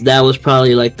Seth, that was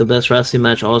probably like the best wrestling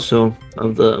match also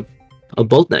of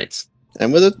both nights.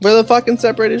 And with a fucking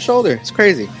separated shoulder. It's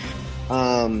crazy.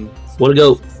 What a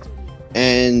go.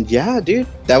 And yeah, dude,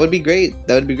 that would be great.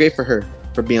 That would be great for her,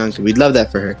 for Bianca. We'd love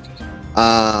that for her.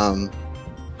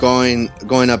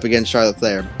 Going up against Charlotte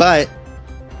Flair. But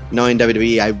knowing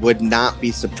WWE, I would not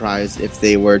be surprised if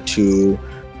they were to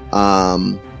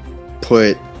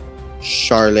put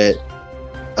Charlotte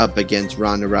up against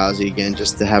Ronda Rousey again,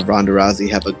 just to have Ronda Rousey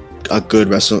have a great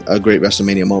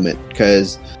WrestleMania moment.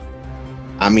 Because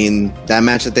I mean, that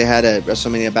match that they had at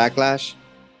WrestleMania Backlash,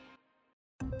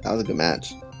 that was a good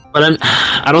match. But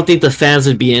I don't think the fans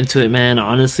would be into it, man.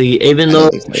 Honestly, even though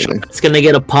it's gonna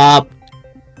get a pop,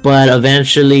 but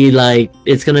eventually, like,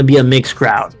 it's gonna be a mixed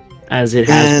crowd, as it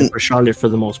has been for Charlotte for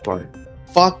the most part.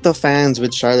 Fuck the fans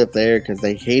with Charlotte Flair because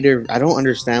they hate her. I don't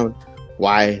understand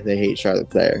why they hate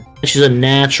Charlotte Flair. She's a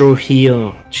natural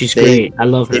heel. She's great. I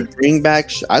love her. They bring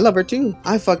back. I love her too.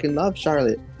 I fucking love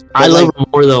Charlotte. I love her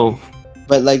more though.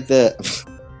 But like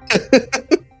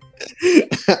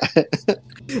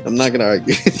I'm not gonna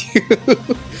argue with you.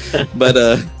 But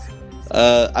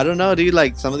I don't know, dude.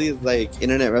 Like some of these like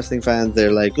internet wrestling fans,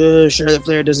 they're like, "Oh, Charlotte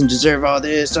Flair doesn't deserve all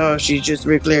this. Oh, she's just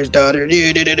Ric Flair's daughter.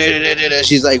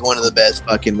 She's like one of the best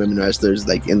fucking women wrestlers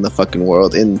like in the fucking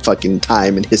world, in fucking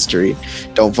time and history.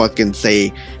 Don't fucking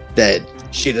say that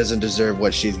she doesn't deserve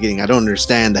what she's getting. I don't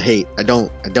understand the hate. I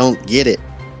don't get it.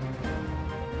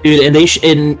 Dude, and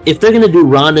and if they're gonna do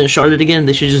Ronda and Charlotte again,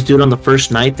 they should just do it on the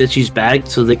first night that she's back,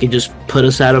 so they can just put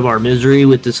us out of our misery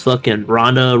with this fucking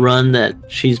Ronda run that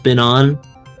she's been on,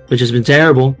 which has been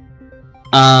terrible.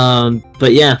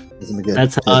 But yeah,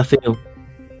 that's how I feel.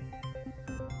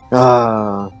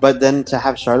 But then to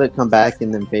have Charlotte come back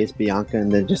and then face Bianca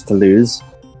and then just to lose.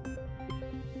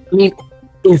 I mean,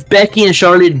 if Becky and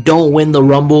Charlotte don't win the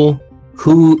Rumble,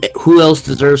 who else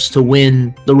deserves to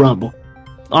win the Rumble?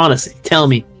 Honestly, tell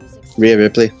me. Rhea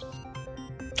Ripley.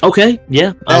 Okay,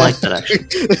 yeah, I like that actually.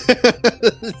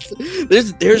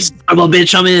 there's I'm a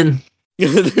bitch. I'm in.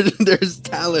 There's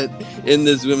talent in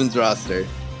this women's roster.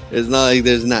 It's not like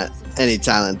there's not any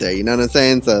talent there. You know what I'm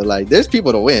saying? So like, there's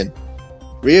people to win.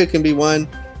 Rhea can be one.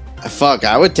 Fuck,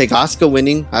 I would take Asuka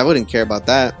winning. I wouldn't care about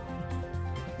that.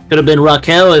 Could have been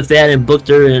Raquel if they hadn't booked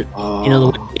her, you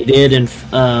know, the way they did,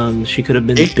 and she could have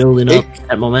been building up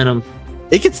that momentum.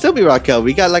 It could still be Raquel.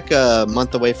 We got like a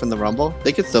month away from the Rumble.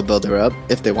 They could still build her up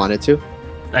if they wanted to.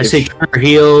 I say turn her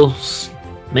heel,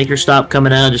 make her stop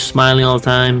coming out, just smiling all the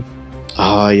time.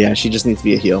 Oh yeah, she just needs to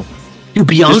be a heel. Dude,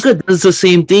 Bianca does the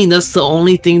same thing. That's the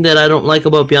only thing that I don't like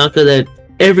about Bianca. That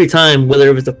every time,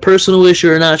 whether it's a personal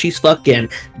issue or not, she's fucking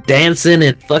dancing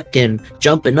and fucking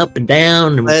jumping up and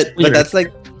down.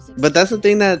 But that's the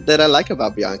thing that I like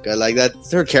about Bianca. Like,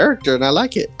 that's her character, and I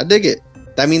like it. I dig it.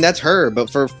 I mean, that's her. But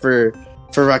for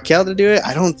Raquel to do it,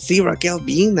 I don't see Raquel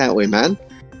being that way, man.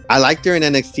 I liked her in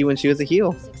NXT when she was a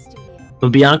heel.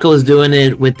 But Bianca was doing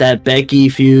it with that Becky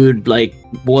feud. Like,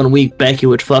 1 week, Becky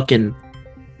would fucking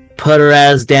put her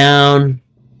ass down,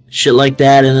 shit like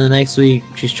that, and then the next week,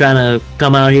 she's trying to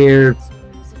come out here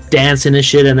dancing and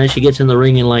shit, and then she gets in the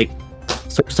ring and, like,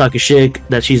 starts talking shit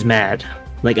that she's mad.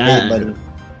 Like,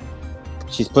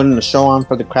 she's putting a show on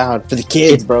for the crowd, for the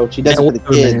kids, bro. She does it for the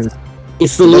kids. Man.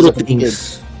 It's the little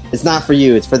things. It's not for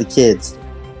you. It's for the kids.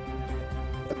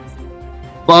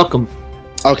 Welcome.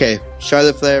 Okay,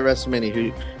 Charlotte Flair, WrestleMania.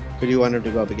 Who do you want her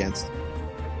to go up against?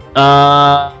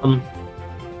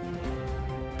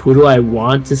 Who do I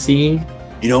want to see?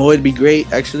 You know what would be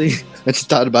great, actually? I just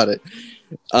thought about it.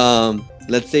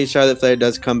 Let's say Charlotte Flair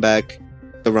does come back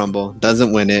the Rumble,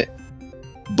 doesn't win it,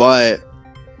 but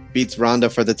beats Ronda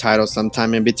for the title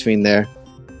sometime in between there,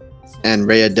 and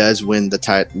Rhea does win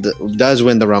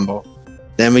the Rumble.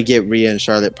 Then we get Rhea and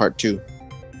Charlotte Part 2.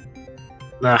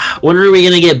 When are we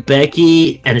gonna get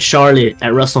Becky and Charlotte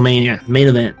at WrestleMania main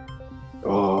event?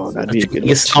 Oh, that'd be a good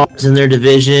one. Stars in their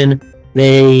division.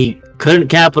 They couldn't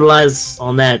capitalize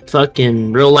on that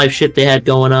fucking real life shit they had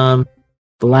going on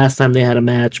the last time they had a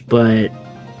match, but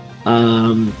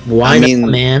why not,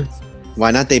 man?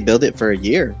 Why not they build it for a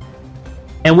year?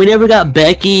 And we never got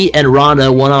Becky and Ronda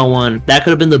 1-on-1. That could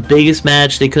have been the biggest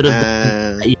match they could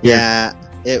have. Yeah,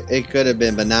 it could have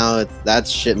been, but now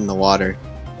that's shit in the water.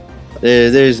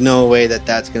 There's no way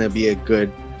that's gonna be a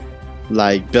good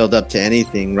like build up to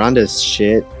anything. Ronda's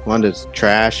shit. Ronda's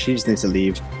trash. She just needs to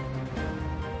leave.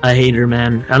 I hate her,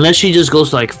 man. Unless she just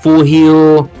goes like full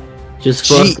heel,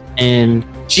 just and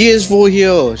she is full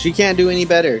heel. She can't do any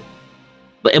better.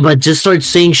 But just start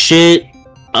saying shit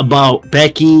about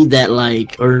Becky that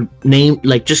like, or name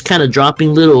like, just kind of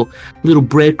dropping little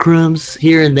breadcrumbs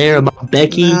here and there about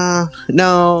Becky.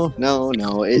 No.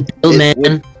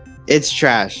 It's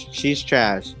trash. She's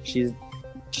trash. She's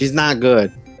not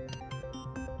good.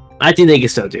 I think they can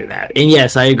still do that. And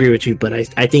yes, I agree with you, but I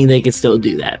think they can still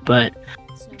do that. But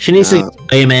she needs to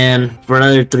play, man, for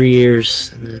another 3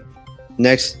 years.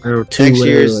 Next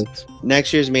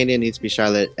year's Mania needs to be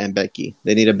Charlotte and Becky.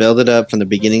 They need to build it up from the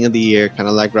beginning of the year, kind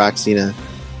of like Rock Cena,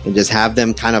 and just have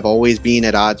them kind of always being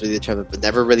at odds with each other, but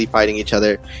never really fighting each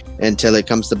other until it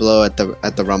comes to blow at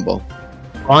the Rumble.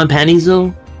 On panties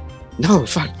though? No,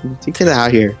 fuck, get that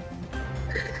out here.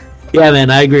 Yeah, man,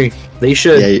 I agree. They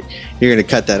should. Yeah, you're gonna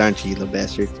cut that, aren't you, you little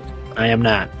bastard? I am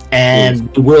not,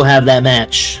 and we'll have that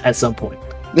match at some point.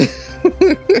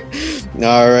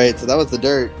 All right, so that was the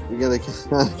dirt. We kind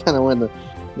of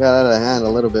got out of hand a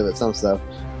little bit with some stuff,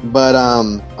 but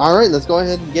all right, let's go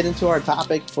ahead and get into our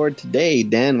topic for today.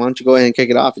 Dan, why don't you go ahead and kick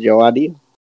it off with your idea?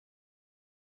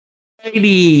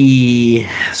 Alrighty.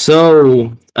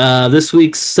 So this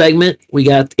week's segment, we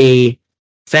got a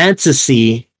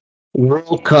fantasy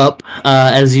World Cup.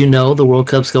 As you know, the World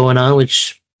Cup's going on,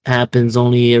 which happens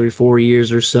only every 4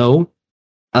 years or so.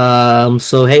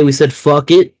 So hey, we said fuck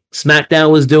it.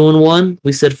 SmackDown was doing one.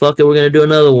 We said fuck it, we're gonna do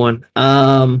another one.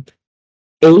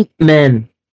 8 men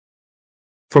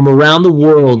from around the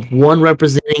world, one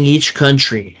representing each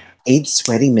country. 8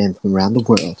 sweaty men from around the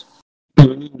world.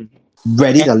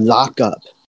 Ready to lock up.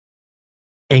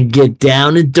 and get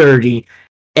down and dirty.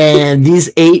 And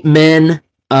these 8 men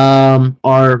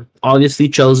are obviously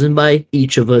chosen by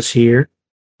each of us here.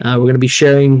 We're going to be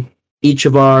sharing each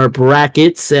of our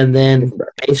brackets and then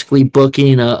basically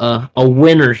booking a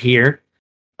winner here.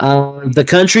 The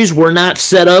countries were not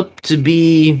set up to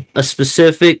be a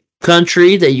specific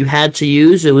country that you had to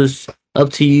use. It was up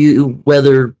to you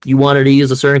whether you wanted to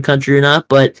use a certain country or not.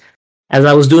 But as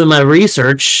I was doing my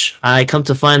research, I come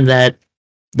to find that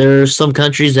there's some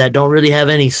countries that don't really have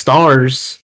any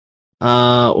stars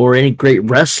or any great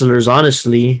wrestlers,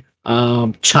 honestly.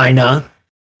 China.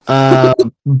 But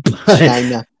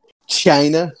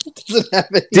China doesn't have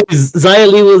any. Dude,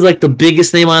 Xia Li was like the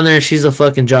biggest name on there, and she's a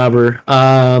fucking jobber.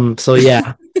 So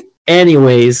yeah.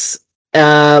 Anyways,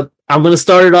 I'm gonna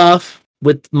start it off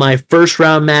with my first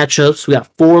round matchups. We got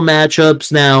 4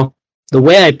 matchups now. The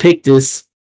way I picked this,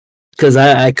 because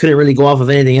I couldn't really go off of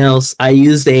anything else, I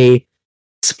used a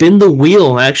spin the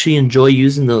wheel. I actually enjoy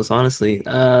using those, honestly.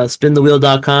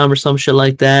 Spinthewheel.com or some shit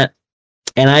like that.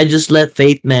 And I just let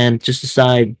Faith Man just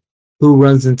decide who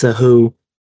runs into who.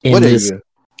 What are you?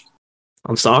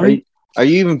 I'm sorry? Are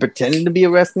you even pretending to be a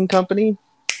wrestling company?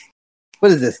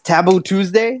 What is this, Taboo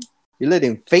Tuesday? You're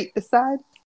letting fate decide?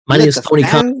 My name is Tony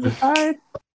Khan.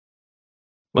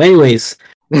 Well, anyways,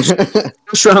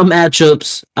 first round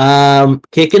matchups.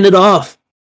 Kicking it off.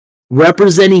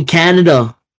 Representing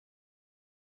Canada.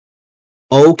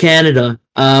 Oh, Canada.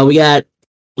 We got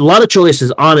a lot of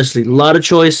choices, honestly. A lot of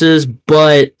choices,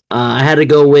 but I had to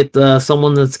go with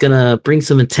someone that's going to bring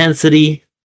some intensity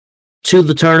to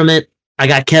the tournament. I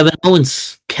got Kevin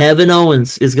Owens. Kevin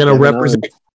Owens is going to represent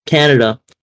Canada.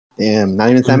 Damn,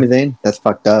 not even Sami Zayn? That's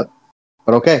fucked up.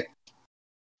 But okay.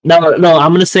 No,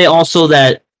 I'm going to say also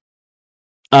that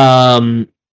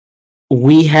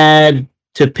we had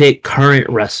to pick current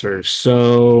wrestlers.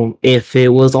 So if it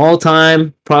was all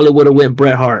time, probably would have went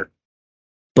Bret Hart.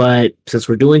 But since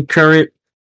we're doing current,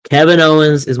 Kevin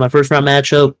Owens is my first round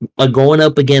matchup, going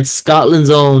up against Scotland's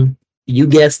own, you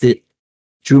guessed it,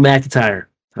 Drew McIntyre.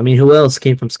 I mean, who else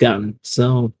came from Scotland?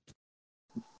 So,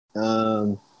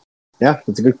 yeah,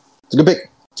 it's a good pick.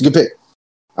 It's a good pick.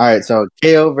 All right, so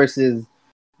KO versus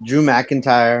Drew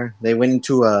McIntyre. They went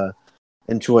into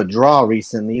a draw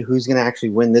recently. Who's gonna actually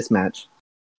win this match?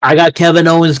 I got Kevin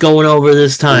Owens going over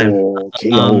this time. Oh,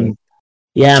 KO.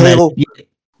 Yeah, KO man.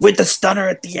 With the stunner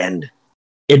at the end.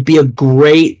 It'd be a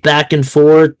great back and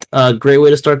forth. Great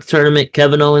way to start the tournament.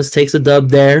 Kevin Owens takes a dub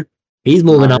there. He's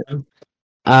moving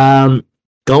on.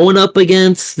 Going up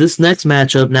against this next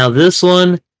matchup. Now, this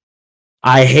one,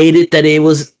 I hate it that it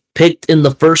was picked in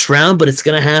the first round, but it's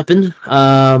going to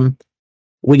happen.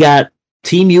 We got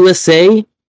Team USA,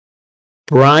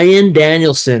 Bryan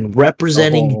Danielson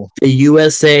representing the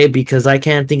USA because I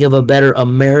can't think of a better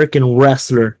American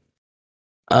wrestler.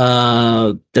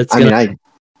 I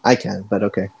can, but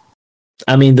okay.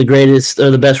 I mean, the greatest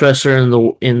or the best wrestler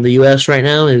in the US right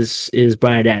now is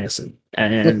Bryan Danielson,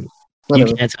 and you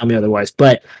can't tell me otherwise.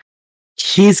 But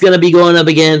he's gonna be going up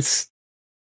against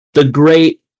the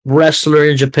great wrestler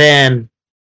in Japan,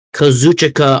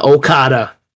 Kazuchika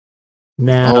Okada.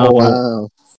 Now,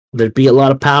 there'd be a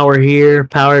lot of power here,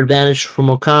 power advantage from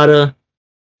Okada,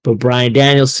 but Bryan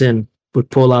Danielson would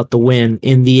pull out the win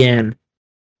in the end.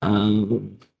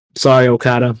 Sorry,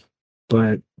 Okada,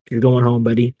 but you're going home,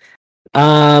 buddy.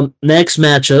 Next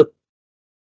matchup,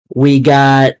 we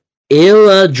got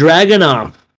Ilya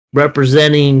Dragunov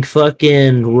representing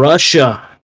fucking Russia.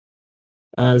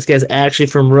 This guy's actually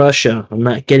from Russia. I'm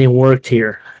not getting worked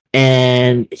here.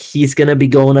 And he's going to be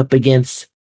going up against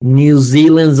New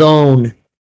Zealand's own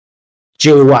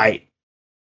Jay White.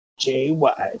 Jay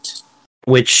White.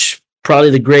 Which probably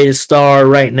the greatest star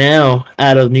right now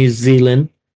out of New Zealand.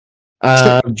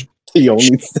 The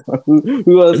only star.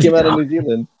 Who else came out of New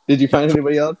Zealand? Did you find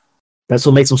anybody else? That's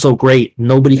what makes them so great.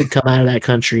 Nobody can come out of that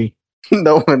country.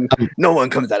 No one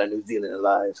comes out of New Zealand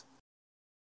alive.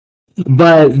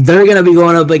 But they're gonna be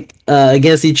going up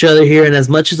against each other here. And as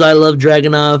much as I love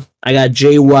Dragunov, I got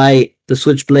Jay White, the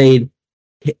Switchblade,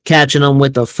 catching them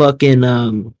with a fucking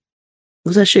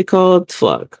what's that shit called?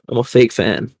 Fuck, I'm a fake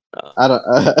fan. I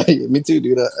don't. Me too,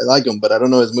 dude. I like him, but I don't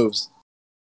know his moves.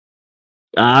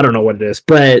 I don't know what it is,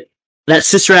 but that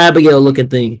Sister Abigail looking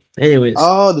thing. Anyways.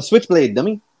 Oh, the Switchblade,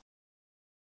 dummy.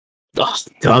 Oh,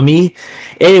 dummy.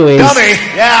 Anyways. Dummy.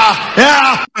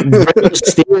 Yeah.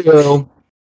 Mysterio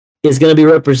is going to be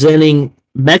representing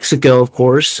Mexico, of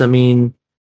course. I mean,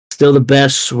 still the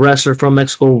best wrestler from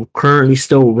Mexico, currently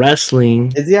still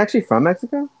wrestling. Is he actually from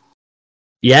Mexico?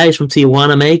 Yeah, he's from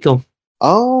Tijuana, Mexico.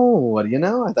 Oh, what do you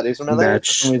know? I thought he was from LA.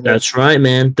 That's right,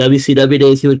 man. WCW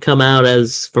days, he would come out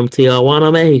as from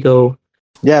Tijuana, Mexico.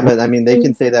 Yeah, but I mean, they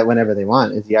can say that whenever they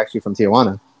want. Is he actually from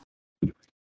Tijuana?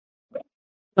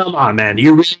 Come on, man.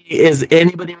 Is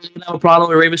anybody really gonna have a problem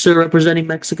with Rey Mysterio representing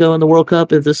Mexico in the World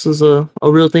Cup if this is a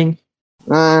real thing?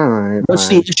 All right, What's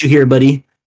fine. the issue here, buddy?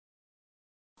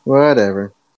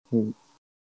 Whatever.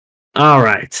 All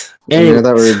right. I mean, I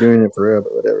thought we were doing it for real,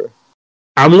 but whatever.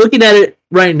 I'm looking at it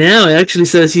right now. It actually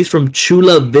says he's from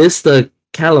Chula Vista,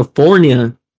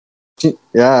 California.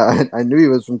 Yeah, I knew he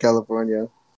was from California.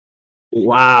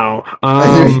 Wow.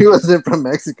 I knew he wasn't from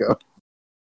Mexico.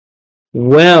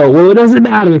 Well, it doesn't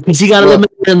matter because he got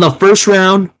eliminated in the first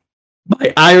round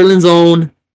by Ireland's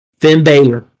own Finn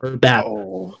Balor.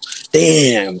 Oh,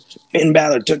 damn. Finn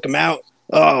Balor took him out.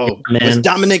 Oh, man. Was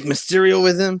Dominic Mysterio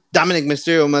with him? Dominic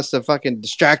Mysterio must have fucking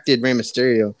distracted Rey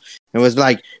Mysterio and was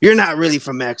like, "You're not really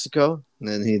from Mexico." And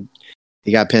then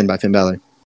he got pinned by Finn Balor.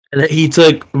 And he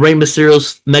took Rey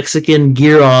Mysterio's Mexican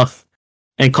gear off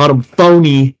and called him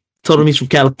phony. Told him he's from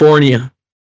California.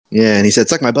 Yeah, and he said,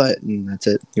 "Suck my butt," and that's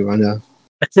it. He won out.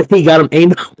 He got him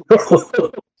aimed.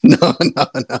 No.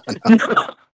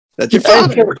 That's your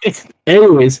father.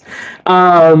 Anyways,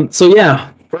 so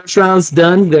yeah, first round's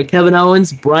done. We got Kevin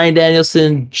Owens, Bryan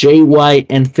Danielson, Jay White,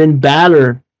 and Finn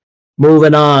Balor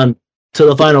moving on to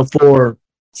the final four.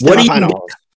 What do you got?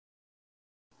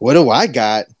 What do I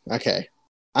got? Okay.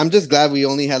 I'm just glad we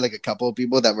only had like a couple of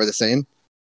people that were the same.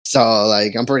 So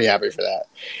like I'm pretty happy for that.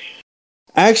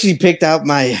 I actually picked out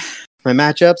my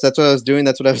matchups. That's what I was doing.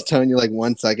 That's what I was telling you like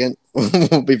 1 second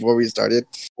before we started.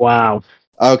 Wow.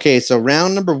 Okay, so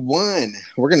round number 1.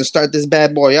 We're going to start this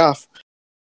bad boy off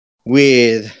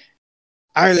with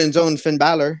Ireland's own Finn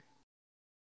Balor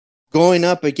going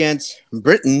up against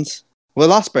Britain's Will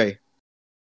Ospreay.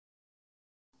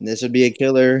 This would be a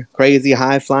killer, crazy,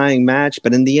 high-flying match,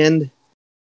 but in the end,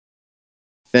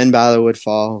 Finn Balor would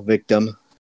fall victim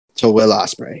to Will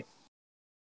Ospreay.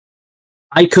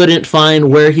 I couldn't find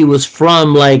where he was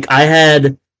from. Like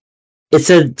it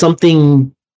said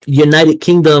something United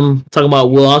Kingdom, talking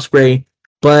about Will Ospreay,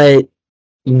 but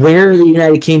where in the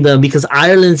United Kingdom? Because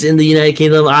Ireland's in the United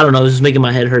Kingdom. I don't know. It was just making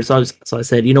my head hurt. So I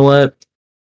said, you know what?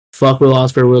 Fuck Will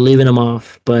Ospreay. We're leaving him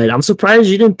off. But I'm surprised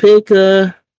you didn't pick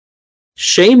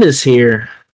Sheamus here.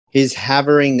 He's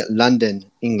Havering, London,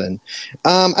 England.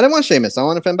 I didn't want Sheamus. I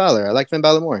wanted Finn Balor. I like Finn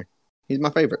Balor more. He's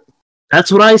my favorite. That's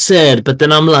what I said. But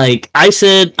then I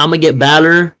said I'm going to get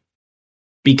Balor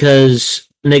because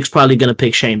Nick's probably going to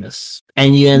pick Sheamus.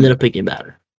 And you ended up picking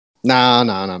Balor. No,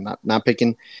 I'm not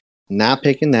picking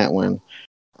that one.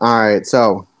 All right,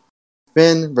 so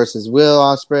Finn versus Will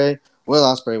Ospreay. Will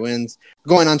Ospreay wins.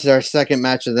 Going on to our second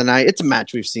match of the night. It's a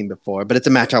match we've seen before, but it's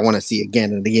a match I want to see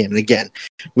again and again and again.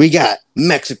 We got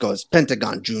Mexico's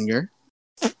Pentagon Jr.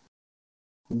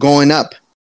 going up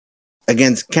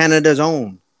against Canada's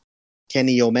own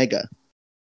Kenny Omega.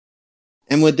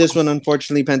 And with this one,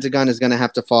 unfortunately, Pentagon is going to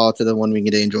have to fall to the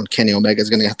one-winged angel, and Kenny Omega is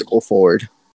going to have to go forward.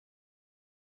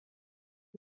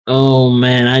 Oh,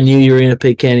 man, I knew you were going to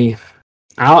pick Kenny.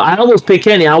 I almost picked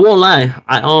Kenny. I won't lie.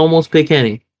 I almost picked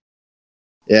Kenny.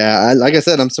 Yeah, like I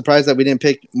said, I'm surprised that we didn't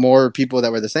pick more people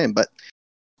that were the same, but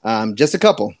just a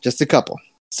couple.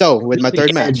 So, with my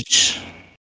third match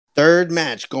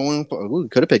going for... Ooh,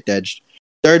 could have picked Edge.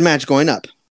 Third match going up.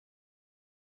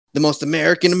 The most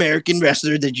American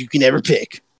wrestler that you can ever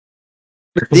pick.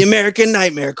 The American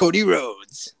Nightmare, Cody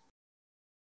Rhodes.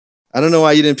 I don't know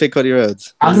why you didn't pick Cody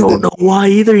Rhodes. I don't know why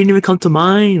either. He didn't even come to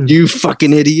mind. You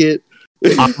fucking idiot.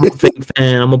 I'm a fake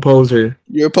fan. I'm a poser.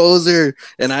 You're a poser.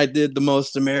 And I did the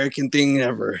most American thing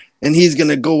ever. And he's going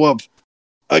to go up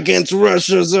against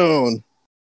Russia's own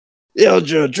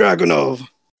Ilja Dragunov.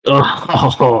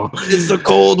 Oh. It's the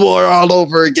Cold War all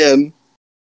over again.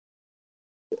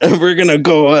 And we're going to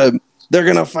go, they're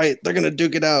going to fight. They're going to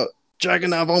duke it out.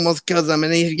 Dragunov almost kills him,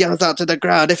 and he yells out to the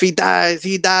crowd, if he dies,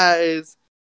 he dies.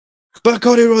 But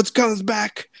Cody Rhodes comes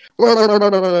back.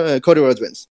 Cody Rhodes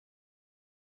wins.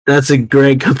 That's a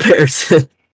great comparison.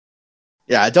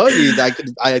 Yeah, I told you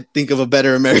I think of a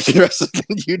better American wrestler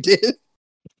than you did.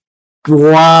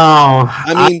 Wow.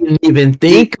 I didn't even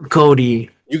think of Cody.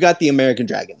 You got the American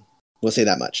Dragon. We'll say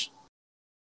that much.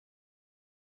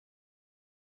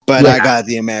 But yeah. I got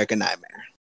the American Nightmare.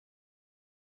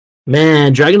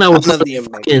 Man, Dragunov would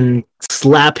fucking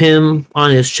slap him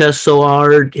on his chest so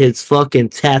hard, his fucking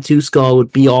tattoo skull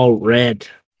would be all red.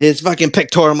 His fucking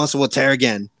pectoral muscle will tear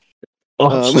again.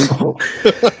 Oh,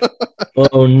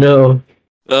 oh no.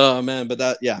 Oh man, but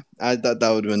I thought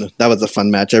that was a fun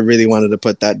match. I really wanted to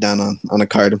put that down on a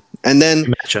card. And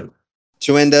then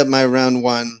to end up my round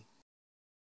 1,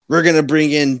 we're gonna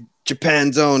bring in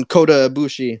Japan's own Kota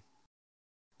Ibushi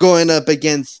going up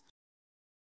against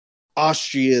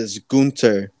Austria's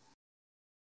Gunther.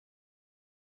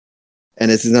 and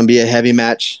this is gonna be a heavy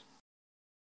match.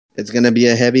 It's gonna be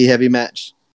a heavy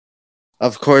match.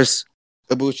 Of course,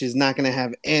 Ibushi's not gonna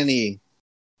have any,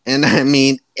 and I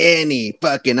mean any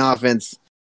fucking offense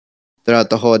throughout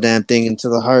the whole damn thing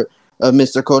until the heart of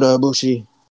Mr. Kota Ibushi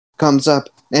comes up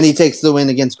and he takes the win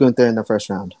against Gunther in the first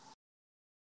round.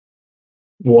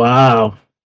 Wow.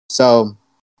 So,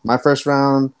 my first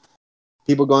round,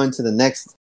 people going to the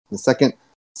second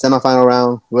semifinal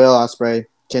round, Will Ospreay,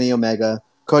 Kenny Omega,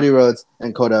 Cody Rhodes,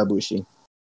 and Kota Ibushi.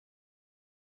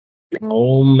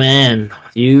 Oh man,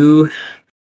 you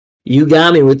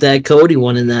got me with that Cody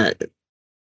one in that.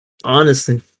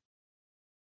 Honestly,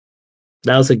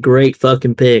 that was a great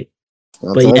fucking pick.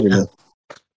 But yeah.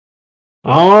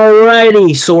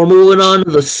 Alrighty, so we're moving on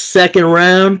to the second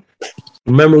round.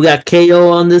 Remember, we got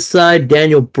KO on this side,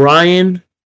 Daniel Bryan,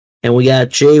 and we got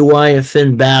JY and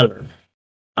Finn Balor.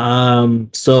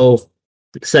 So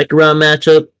second round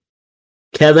matchup,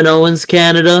 Kevin Owens,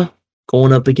 Canada,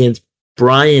 going up against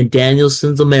Bryan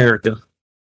Danielson's America.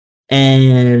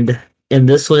 And in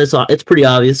this one, it's pretty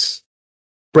obvious.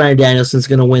 Bryan Danielson's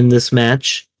going to win this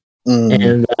match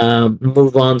and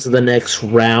move on to the next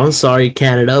round. Sorry,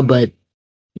 Canada, but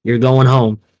you're going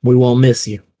home. We won't miss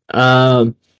you.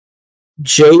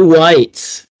 Jay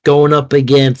White going up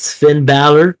against Finn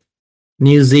Balor.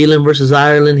 New Zealand versus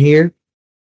Ireland here.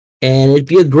 And it'd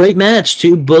be a great match.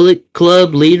 Two Bullet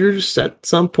Club leaders at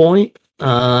some point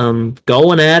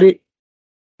going at it.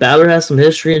 Balor has some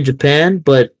history in Japan,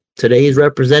 but today he's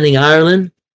representing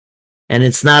Ireland. And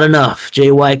it's not enough.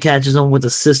 Jay White catches him with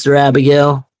his sister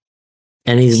Abigail.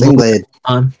 And he's moving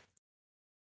on.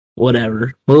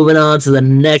 Whatever. Moving on to the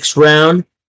next round.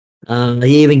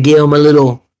 He even gave him a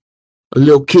little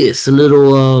kiss, a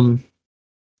little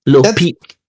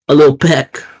peek, a little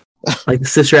peck, like the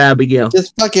sister Abigail.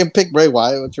 Just fucking pick Bray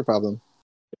Wyatt. What's your problem?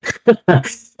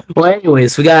 Well,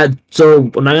 anyways, I'm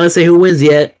not gonna say who wins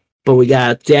yet, but we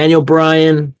got Daniel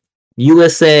Bryan,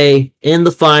 USA in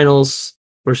the finals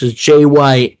versus Jay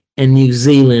White and New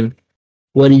Zealand.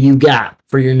 What do you got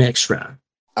for your next round?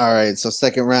 All right, so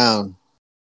second round.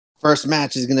 First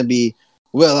match is gonna be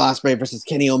Will Ospreay versus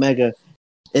Kenny Omega.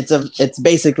 It's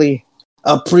basically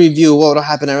a preview of what will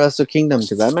happen at Wrestle Kingdom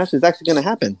because that match is actually gonna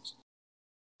happen.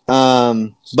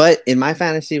 But in my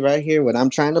fantasy right here, what I'm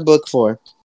trying to book for,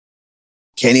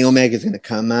 Kenny Omega is gonna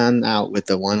come on out with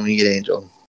the one-winged angel.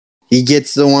 He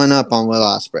gets the one up on Will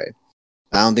Ospreay.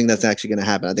 I don't think that's actually gonna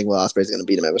happen. I think Will Ospreay is gonna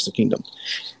beat him at Wrestle Kingdom.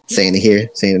 Saying it here,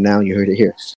 saying it now, you heard it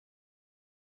here.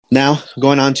 Now,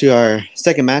 going on to our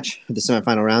second match of the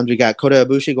semifinal round, we got Kota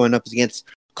Ibushi going up against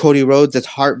Cody Rhodes. It's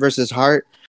heart versus heart.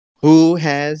 Who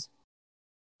has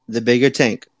the bigger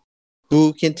tank?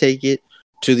 Who can take it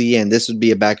to the end? This would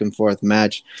be a back and forth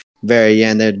match. Very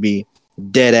end, there'd be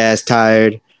dead ass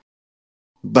tired.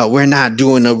 But we're not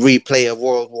doing a replay of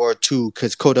World War II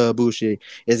because Kota Ibushi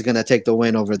is going to take the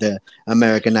win over the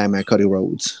American Nightmare Cody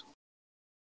Rhodes.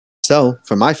 So,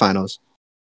 for my finals,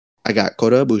 I got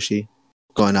Kota Ibushi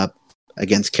going up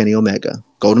against Kenny Omega.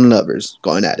 Golden Lovers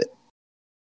going at it.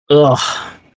 Ugh.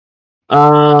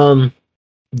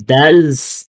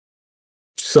 That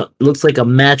looks like a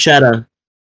match out of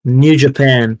New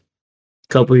Japan a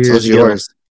couple years ago. Yours.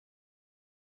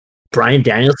 Bryan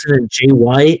Danielson and Jay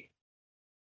White.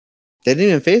 They didn't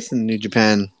even face in New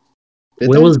Japan.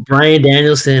 When was Bryan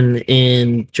Danielson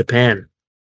in Japan?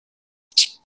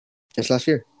 Just last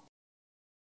year.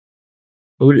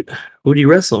 Who did he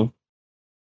wrestle?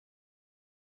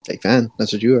 Big fan.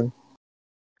 That's what you are.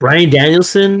 Bryan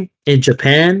Danielson in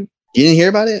Japan? You didn't hear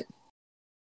about it?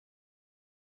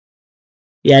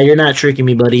 Yeah, you're not tricking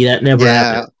me, buddy. That never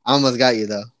happened. I almost got you,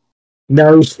 though.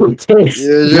 No, you did.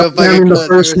 In the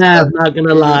first half, not going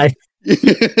to lie.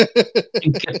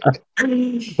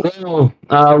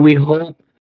 Well, we hope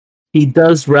he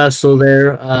does wrestle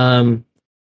there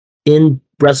in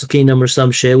Wrestle Kingdom or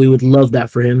some shit. We would love that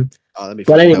for him. Oh, that'd be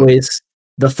but anyways,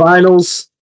 the finals,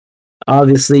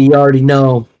 obviously, you already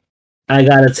know I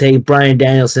got to take Bryan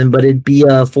Danielson, but it'd be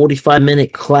a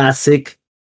 45-minute classic,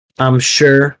 I'm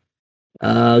sure.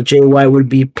 Jay White would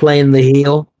be playing the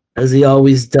heel, as he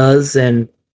always does, and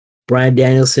Bryan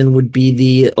Danielson would be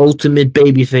the ultimate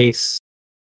babyface.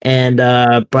 And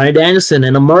Bryan Danielson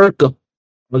and America,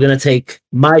 we're going to take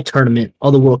my tournament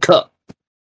of the World Cup.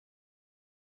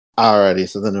 Alrighty,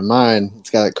 so then in mine, it's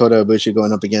got Kota Ibushi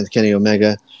going up against Kenny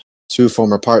Omega, two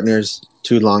former partners,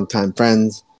 two longtime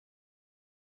friends.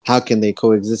 How can they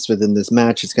coexist within this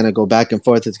match? It's going to go back and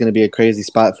forth. It's going to be a crazy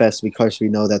spot fest. Of course, we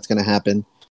know that's going to happen.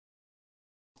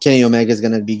 Kenny Omega is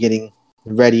going to be getting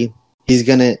ready. He's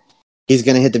gonna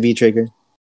hit the V trigger.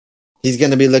 He's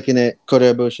gonna be looking at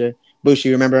Kota Ibushi.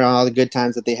 Bushi, remember all the good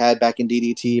times that they had back in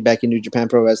DDT, back in New Japan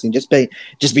Pro Wrestling, just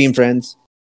being friends.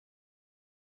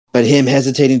 But him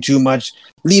hesitating too much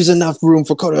leaves enough room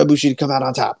for Kota Ibushi to come out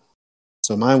on top.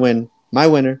 So my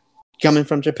winner, coming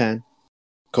from Japan,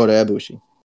 Kota Ibushi.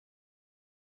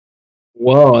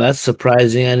 Whoa, that's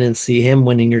surprising. I didn't see him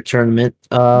winning your tournament.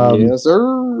 Yes, sir.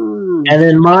 And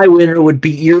then my winner would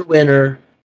beat your winner,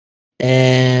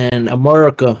 and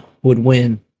America would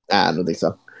win. I don't think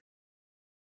so.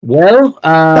 Well,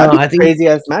 That'd be I a think crazy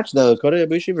ass match though. Kota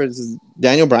Ibushi versus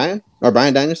Daniel Bryan or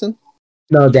Bryan Danielson.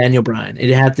 no, Daniel Bryan.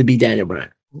 It'd have to be Daniel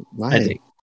Bryan. Why? I think.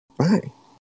 Why?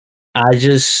 I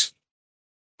just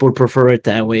would prefer it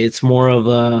that way. It's more of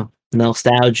a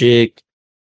nostalgic,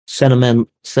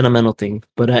 sentimental thing.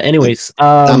 But anyways,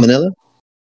 Tom Manila?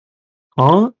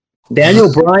 huh?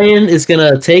 Daniel Bryan is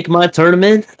gonna take my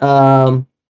tournament.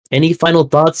 Any final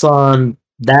thoughts on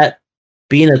that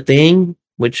being a thing?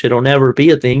 Which it'll never be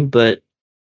a thing, but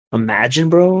imagine,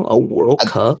 bro, a World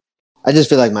Cup. I just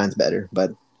feel like mine's better,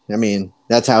 but I mean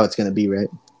that's how it's gonna be, right?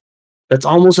 That's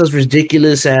almost as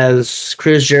ridiculous as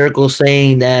Chris Jericho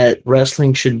saying that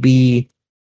wrestling should be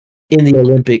in the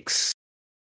Olympics,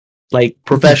 like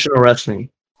professional wrestling.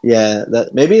 Yeah,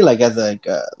 that maybe like as a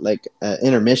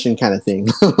intermission kind of thing,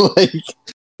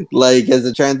 like as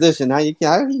a transition. How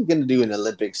are you gonna do an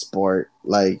Olympic sport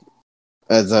like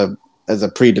as a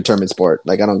predetermined sport?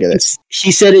 Like I don't get it.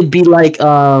 He said it'd be like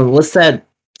what's that?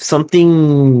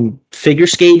 Something figure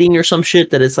skating or some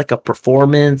shit that it's like a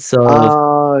performance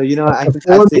of.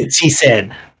 He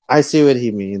said. I see what he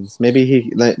means.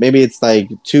 Maybe it's like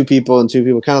two people,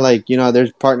 kind of like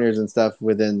there's partners and stuff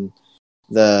within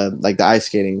the ice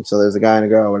skating. So there's a guy and a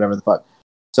girl, or whatever the fuck.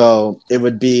 So it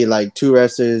would be like two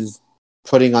wrestlers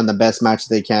putting on the best match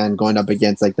they can, going up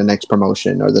against like the next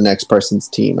promotion or the next person's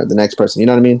team or the next person. You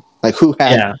know what I mean? Like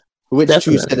which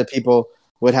two set of people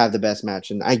would have the best match.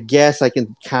 And I guess I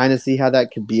can kind of see how that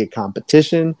could be a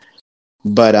competition,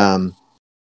 but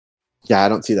yeah, I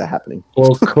don't see that happening.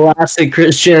 Well, classic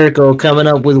Chris Jericho coming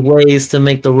up with ways to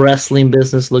make the wrestling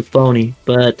business look phony,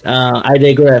 but I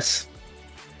digress.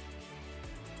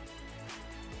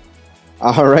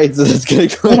 All right, so that's going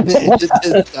to go into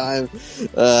this time.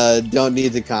 Don't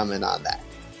need to comment on that.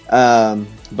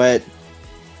 But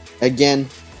again,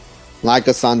 like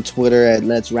us on Twitter at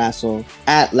Let's Wrestle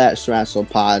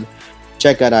Pod.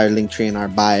 Check out our link tree in our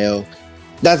bio.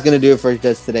 That's going to do it for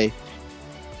us today.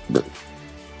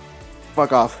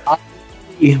 Fuck off.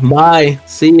 Bye.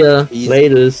 See ya. Peace.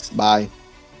 Laters. Bye.